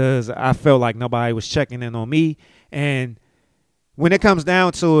doing it because I felt like nobody was checking in on me. And when it comes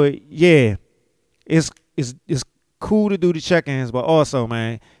down to it, yeah, it's cool to do the check-ins, but also,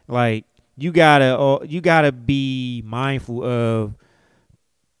 man, like you gotta be mindful of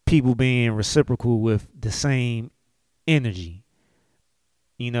people being reciprocal with the same energy.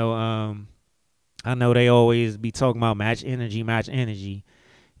 You know, I know they always be talking about match energy.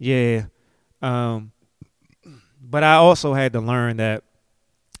 Yeah. But I also had to learn that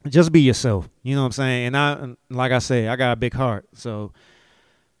just be yourself. You know what I'm saying? And like I said, I got a big heart. So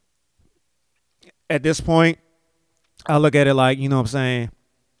at this point, I look at it like, you know what I'm saying,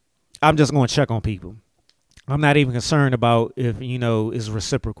 I'm just going to check on people. I'm not even concerned about if, you know, it's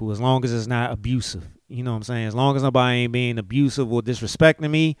reciprocal, as long as it's not abusive. You know what I'm saying? As long as nobody ain't being abusive or disrespecting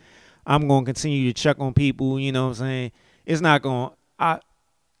me, I'm going to continue to check on people. You know what I'm saying? It's not going, I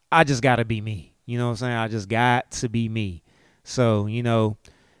just got to be me. You know what I'm saying? I just got to be me. So, you know,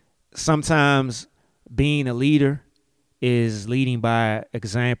 sometimes being a leader is leading by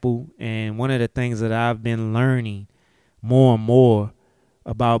example. And one of the things that I've been learning more and more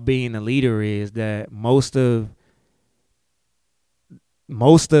about being a leader is that most of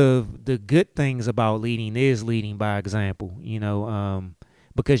the good things about leading is leading by example, you know,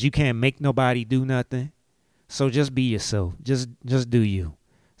 because you can't make nobody do nothing. So just be yourself. Just do you.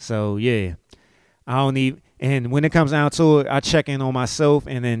 So, yeah, I don't need. And when it comes down to it, I check in on myself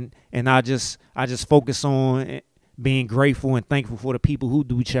and I just focus on being grateful and thankful for the people who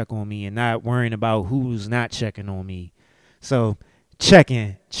do check on me and not worrying about who's not checking on me. So check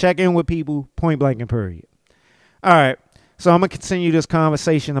in with people, point blank and period. All right, so I'm going to continue this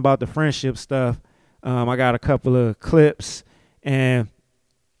conversation about the friendship stuff. I got a couple of clips, and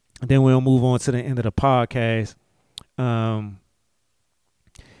then we'll move on to the end of the podcast.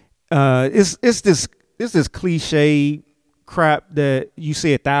 It's this cliche crap that you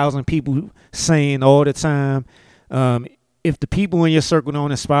see 1,000 people saying all the time. If the people in your circle don't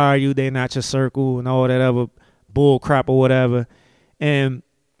inspire you, they're not your circle, and all that other bull crap or whatever. And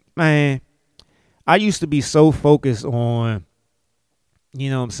man, I used to be so focused on,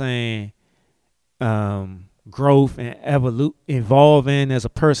 growth and evolving as a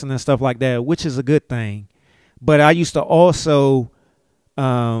person and stuff like that, which is a good thing. But I used to also,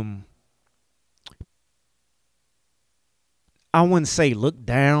 I wouldn't say look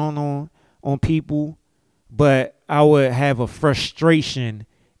down on people, but I would have a frustration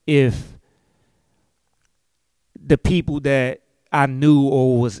if the people that I knew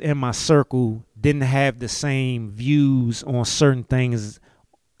or was in my circle didn't have the same views on certain things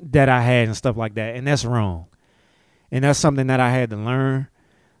that I had and stuff like that. And that's wrong. And that's something that I had to learn,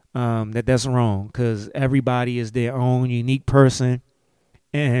 that's wrong, because everybody is their own unique person.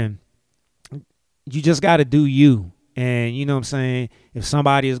 And you just got to do you. And you know what I'm saying? If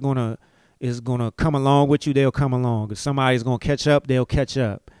somebody is gonna come along with you, they'll come along. If somebody's gonna catch up, they'll catch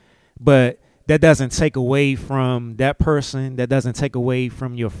up. But that doesn't take away from that person. That doesn't take away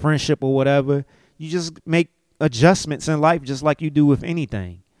from your friendship or whatever. You just make adjustments in life just like you do with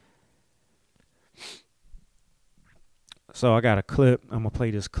anything. So I got a clip. I'm going to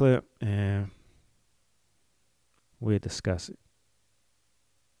play this clip and we'll discuss it.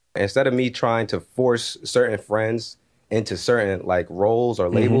 Instead of me trying to force certain friends into certain like roles or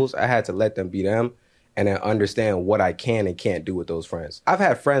labels, I had to let them be them and then understand what I can and can't do with those friends. I've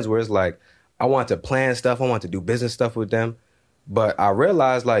had friends where it's like, I want to plan stuff. I want to do business stuff with them. But I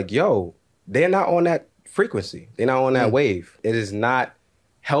realized like, yo, they're not on that frequency. They're not on that wave. It is not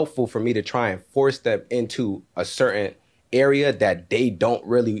helpful for me to try and force them into a certain area that they don't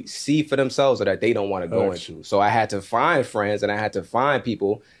really see for themselves or that they don't want to go into. So I had to find friends and I had to find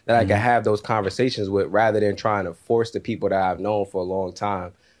people that I could have those conversations with rather than trying to force the people that I've known for a long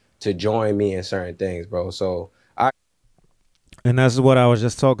time to join me in certain things, bro. And that's what I was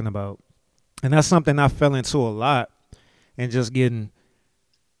just talking about. And that's something I fell into a lot and just getting,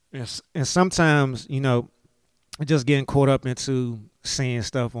 and sometimes, just getting caught up into seeing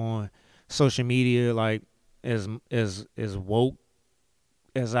stuff on social media, like as woke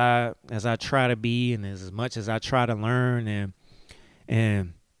as I try to be, and as much as I try to learn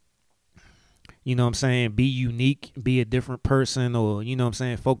and you know what I'm saying, be unique, be a different person, or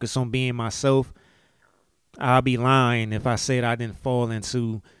focus on being myself. I'll be lying if I said I didn't fall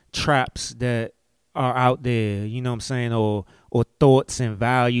into traps that are out there, or thoughts and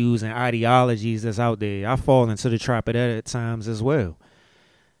values and ideologies that's out there. I fall into the trap of that at times as well.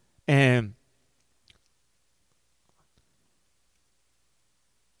 And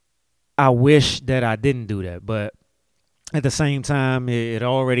I wish that I didn't do that, but at the same time, it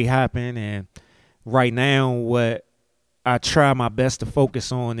already happened. And right now, what I try my best to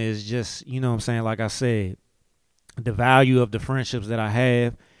focus on is just, like I said, the value of the friendships that I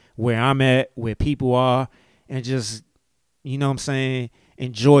have, where I'm at, where people are, and just,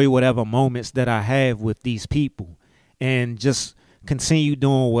 enjoy whatever moments that I have with these people and just continue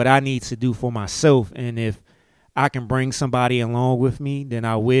doing what I need to do for myself. And if I can bring somebody along with me, then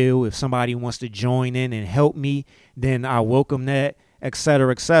I will. If somebody wants to join in and help me, then I welcome that, et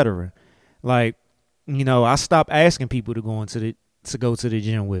cetera, et cetera. Like, I stopped asking people to go to the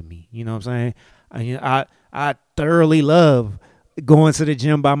gym with me. You know what I'm saying? I thoroughly love going to the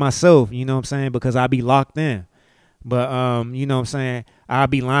gym by myself, because I be locked in. But, I'd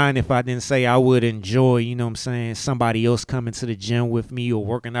be lying if I didn't say I would enjoy, somebody else coming to the gym with me or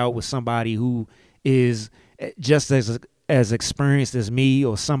working out with somebody who is just as experienced as me,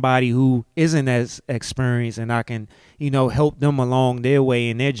 or somebody who isn't as experienced, and I can, help them along their way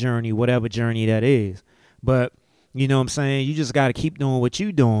in their journey, whatever journey that is. But, you just got to keep doing what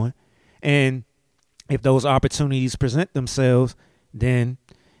you're doing. And if those opportunities present themselves, then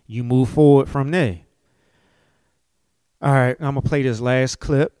you move forward from there. All right, I'm going to play this last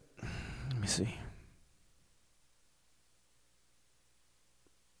clip. Let me see.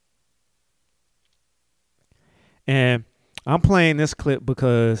 And I'm playing this clip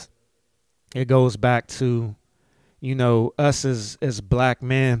because it goes back to, us as black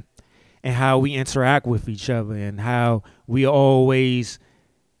men and how we interact with each other and how we are always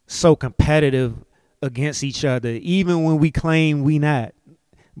so competitive against each other, even when we claim we not.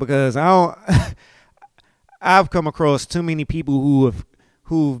 Because I don't I've come across too many people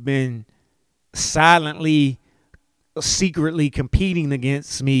who've been silently, secretly competing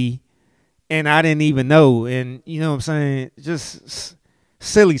against me, and I didn't even know. And you know what I'm saying? Just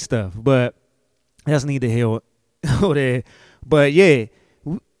silly stuff. But that's neither here nor there. But yeah,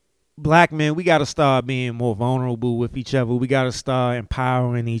 black men, we got to start being more vulnerable with each other. We got to start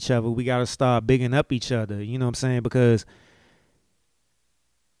empowering each other. We got to start bigging up each other. You know what I'm saying? Because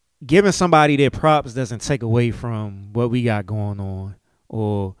giving somebody their props doesn't take away from what we got going on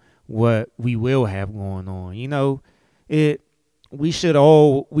or what we will have going on. You know, we should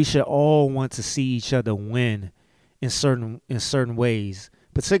all want to see each other win in certain ways,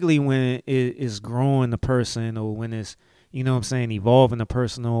 particularly when it is growing the person, or when it's, you know what I'm saying, evolving the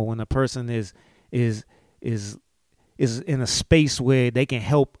person, or when the person is in a space where they can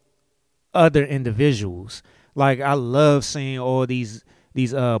help other individuals. Like, I love seeing all these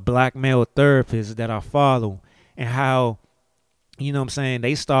black male therapists that I follow, and how, you know what I'm saying,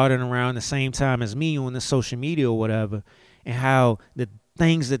 they started around the same time as me on the social media or whatever, and how the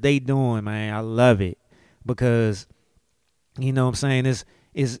things that they doing, man, I love it, because, you know what I'm saying,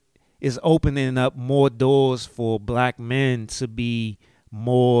 is opening up more doors for black men to be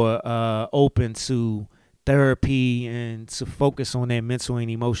more open to therapy and to focus on their mental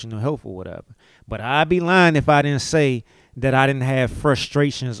and emotional health or whatever. But I'd be lying if I didn't say that I didn't have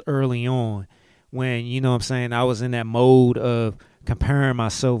frustrations early on, when, you know what I'm saying, I was in that mode of comparing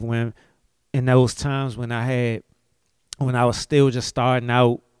myself, when in those times when I was still just starting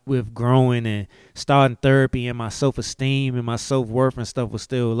out with growing and starting therapy, and my self-esteem and my self-worth and stuff was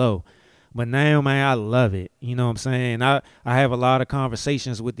still low. But now, man, I love it. You know what I'm saying? I have a lot of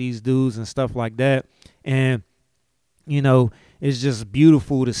conversations with these dudes and stuff like that. And, you know, it's just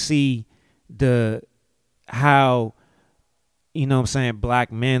beautiful to see how, you know what I'm saying,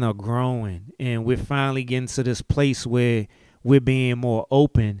 black men are growing, and we're finally getting to this place where we're being more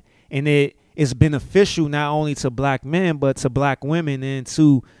open, and it's beneficial not only to black men, but to black women, and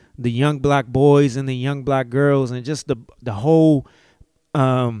to the young black boys and the young black girls, and just the whole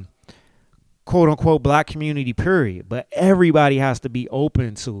quote unquote black community, period. But everybody has to be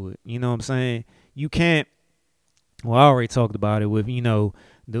open to it. You know what I'm saying? You can't, well, I already talked about it with, you know,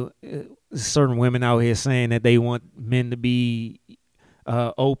 the certain women out here saying that they want men to be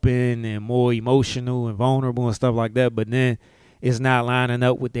open and more emotional and vulnerable and stuff like that, but then it's not lining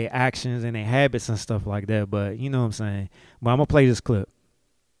up with their actions and their habits and stuff like that. But you know what I'm saying? But I'm gonna play this clip.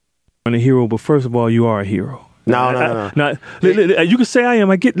 I'm a hero, but first of all, you are a hero. No. You can say I am.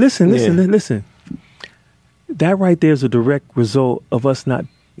 Listen. That right there is a direct result of us not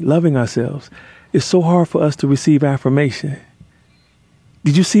loving ourselves. It's so hard for us to receive affirmation.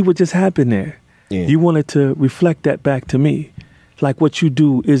 Did you see what just happened there? Yeah. You wanted to reflect that back to me. Like, what you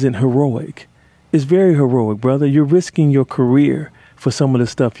do isn't heroic. It's very heroic, brother. You're risking your career for some of the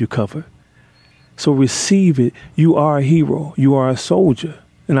stuff you cover. So receive it. You are a hero. You are a soldier.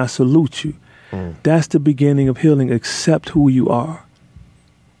 And I salute you. That's the beginning of healing. Accept who you are.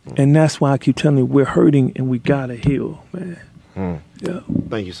 And that's why I keep telling you, we're hurting and we gotta heal, man. Yeah.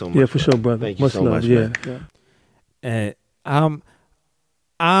 Thank you so much. Yeah, for sure, brother. Thank you so much, man.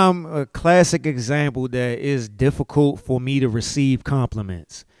 I'm a classic example that is difficult for me to receive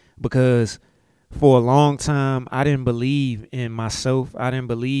compliments, because for a long time I didn't believe in myself. I didn't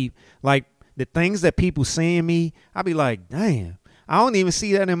believe, like, the things that people see in me. I'd be like, damn, I don't even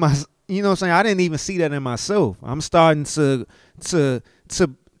see that in my, you know what I'm saying? I didn't even see that in myself. I'm starting to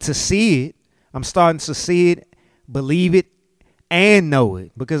see it. I'm starting to see it, believe it, and know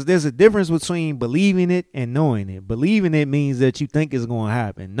it, because there's a difference between believing it and knowing it. Believing it means that you think it's going to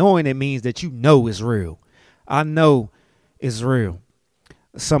happen. Knowing it means that you know it's real. I know it's real.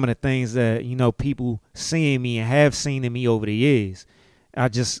 Some of the things that, you know, people seeing me and have seen in me over the years, I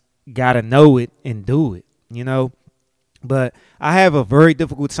just got to know it and do it, you know. But I have a very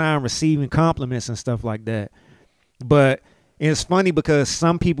difficult time receiving compliments and stuff like that. But it's funny because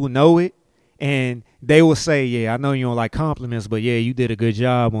some people know it, and they will say, yeah, I know you don't like compliments, but yeah, you did a good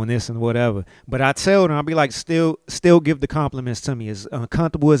job on this and whatever. But I tell them, I'll be like, still give the compliments to me. As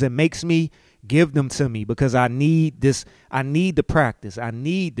uncomfortable as it makes me, give them to me, because I need this. I need the practice. I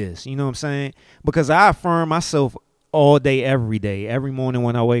need this. You know what I'm saying? Because I affirm myself all day, every day. Every morning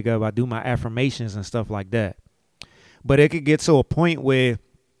when I wake up, I do my affirmations and stuff like that. But it could get to a point where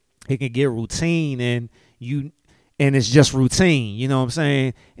it can get routine, and it's just routine, you know what I'm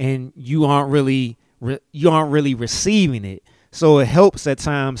saying? And you aren't really receiving it. So it helps at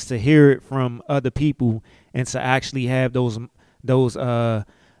times to hear it from other people and to actually have those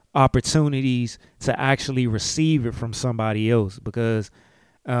opportunities to actually receive it from somebody else, because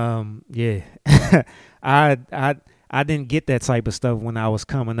yeah, I didn't get that type of stuff when I was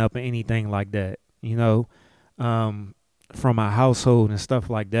coming up or anything like that, you know, from my household and stuff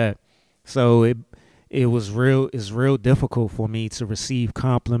like that. So it's real difficult for me to receive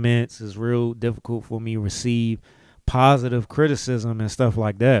compliments. It's real difficult for me to receive positive criticism and stuff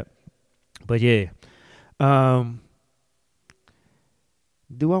like that. But yeah,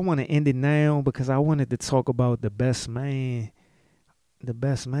 do I want to end it now? Because I wanted to talk about the best man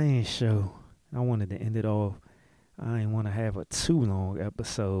show. I wanted to end it off. I didn't want to have a too long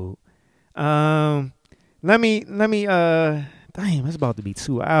episode. Let me damn, it's about to be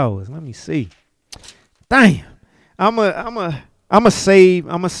 2 hours. Let me see. Damn. I'm a save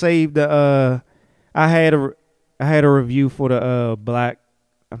the I had a review for the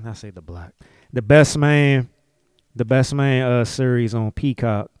the best man series on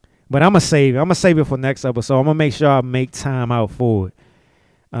Peacock. But I'm gonna save it for next episode. I'm gonna make sure I make time out for it.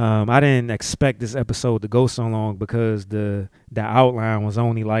 I didn't expect this episode to go so long because the outline was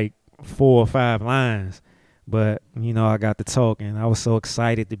only like 4 or 5 lines. But, you know, I got to talking. I was so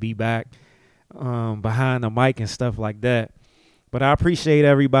excited to be back behind the mic and stuff like that. But I appreciate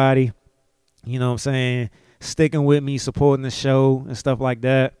everybody, you know what I'm saying, sticking with me, supporting the show and stuff like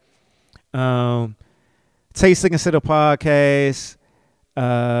that. Taste to Consider podcast,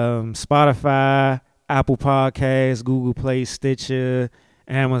 Spotify, Apple Podcasts, Google Play, Stitcher,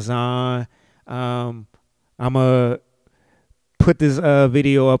 Amazon. I'm going to put this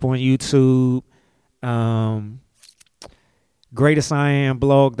video up on YouTube.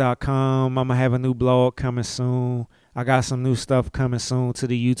 GreatestIamblog.com. I'm going to have a new blog coming soon. I got some new stuff coming soon to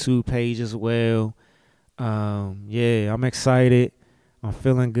the YouTube page as well. Yeah, I'm excited. I'm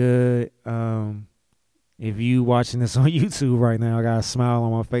feeling good. If you watching this on YouTube right now, I got a smile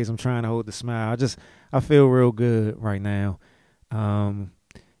on my face. I'm trying to hold the smile. I feel real good right now.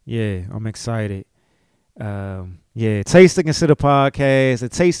 Yeah, I'm excited. Yeah, Taste to Consider podcast, the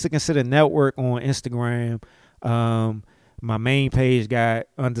Taste to Consider network on Instagram. My main page got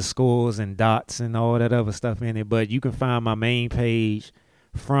underscores and dots and all that other stuff in it, but you can find my main page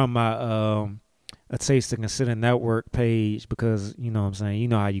from my a Taste to Consider network page, because you know what I'm saying, you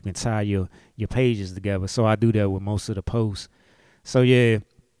know how you can tie your pages together. So I do that with most of the posts. So yeah,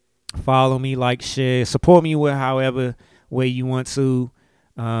 follow me, like, share, support me with however way you want to.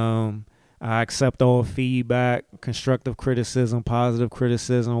 I accept all feedback, constructive criticism, positive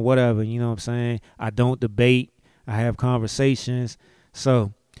criticism, whatever, you know what I'm saying? I don't debate. I have conversations.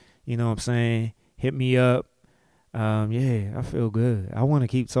 So, you know what I'm saying? Hit me up. Yeah, I feel good. I want to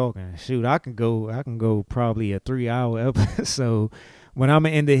keep talking. Shoot, I can go probably a 3-hour episode. When I'm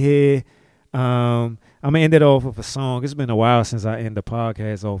going to end it here, I'm going to end it off with a song. It's been a while since I end the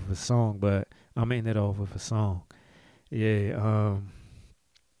podcast off with a song, but I'm going to end it off with a song. Yeah,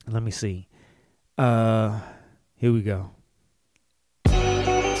 let me see. Here we go.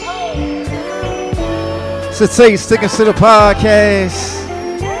 So Taste to Consider podcast.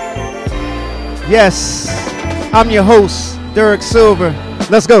 Yes, I'm your host, Derek Silver.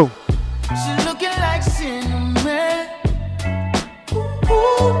 Let's go. She looking like cinnamon.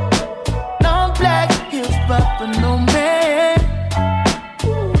 Ooh, no black heels, but for no man.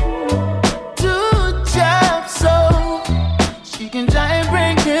 Do job so she can try and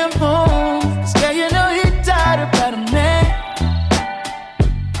bring him home. Scare you know he tired about a man.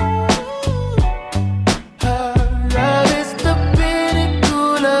 Her love is the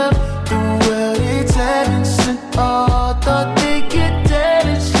pinnacle of the world. It's heaven sent. All thought they could tell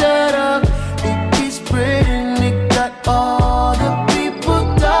it, shut up. It keeps spreading, it got all the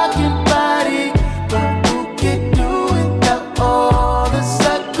people talking about it. But who can do without all the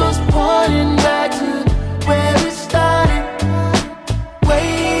circles pointing back to where it started?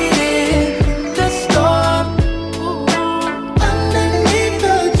 Waiting in the storm, underneath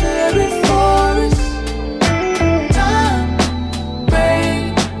the cherry forest. Time,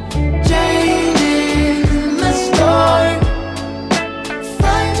 rain, changes in the story.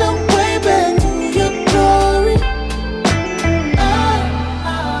 Find your way back to your glory.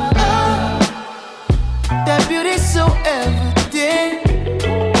 That beauty's so evident.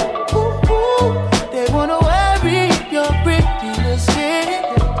 They wanna worry your pretty skin.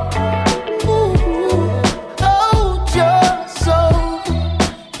 Hold your soul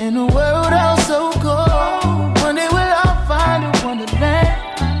in a world all so cold. One day we'll all find a wonderland.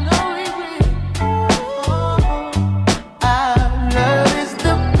 I know we will. Our love is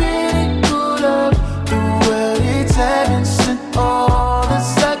the pinnacle of the world. It's heaven sent. All the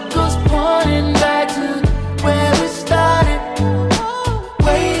circles pointing back to where we started.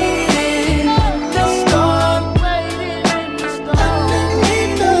 Waiting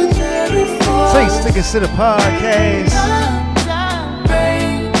Consider Podcast.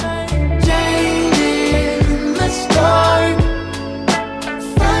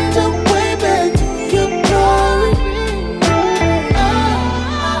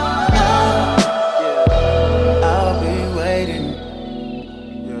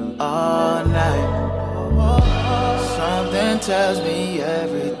 Tells me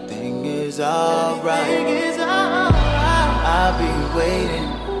everything is alright. I'll be waiting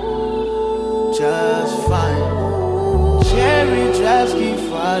just fine. Cherry drops keep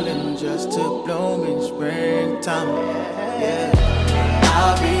falling just to bloom in springtime. Yeah,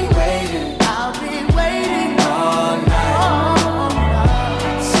 I'll be waiting all night.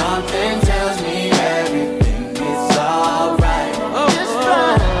 Something tells me everything is alright. Just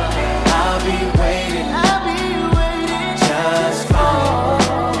fine. I'll be waiting. Just fine.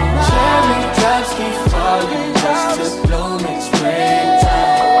 Cherry drops keep falling just to bloom in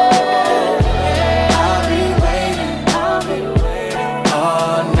springtime. I'll be waiting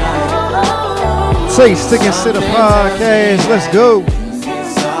all night. Say, stick and sit a podcast. Let's go.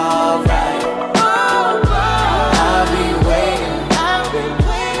 It's alright. I'll be waiting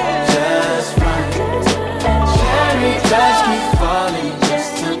just fine. Cherry drops keep falling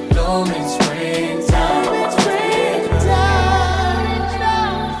just to bloom in springtime.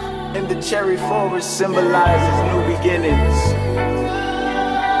 And the cherry forest symbolizes new beginnings,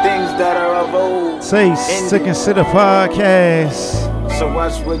 things that are of old. Say, stick and sit a podcast. So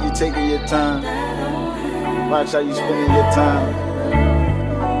watch where you taking your time. Watch how you spending your time.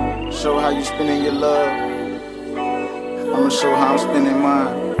 Show how you spending your love. I'ma show how I'm spending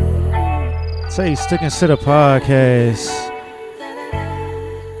mine. Say, stick and sit a podcast.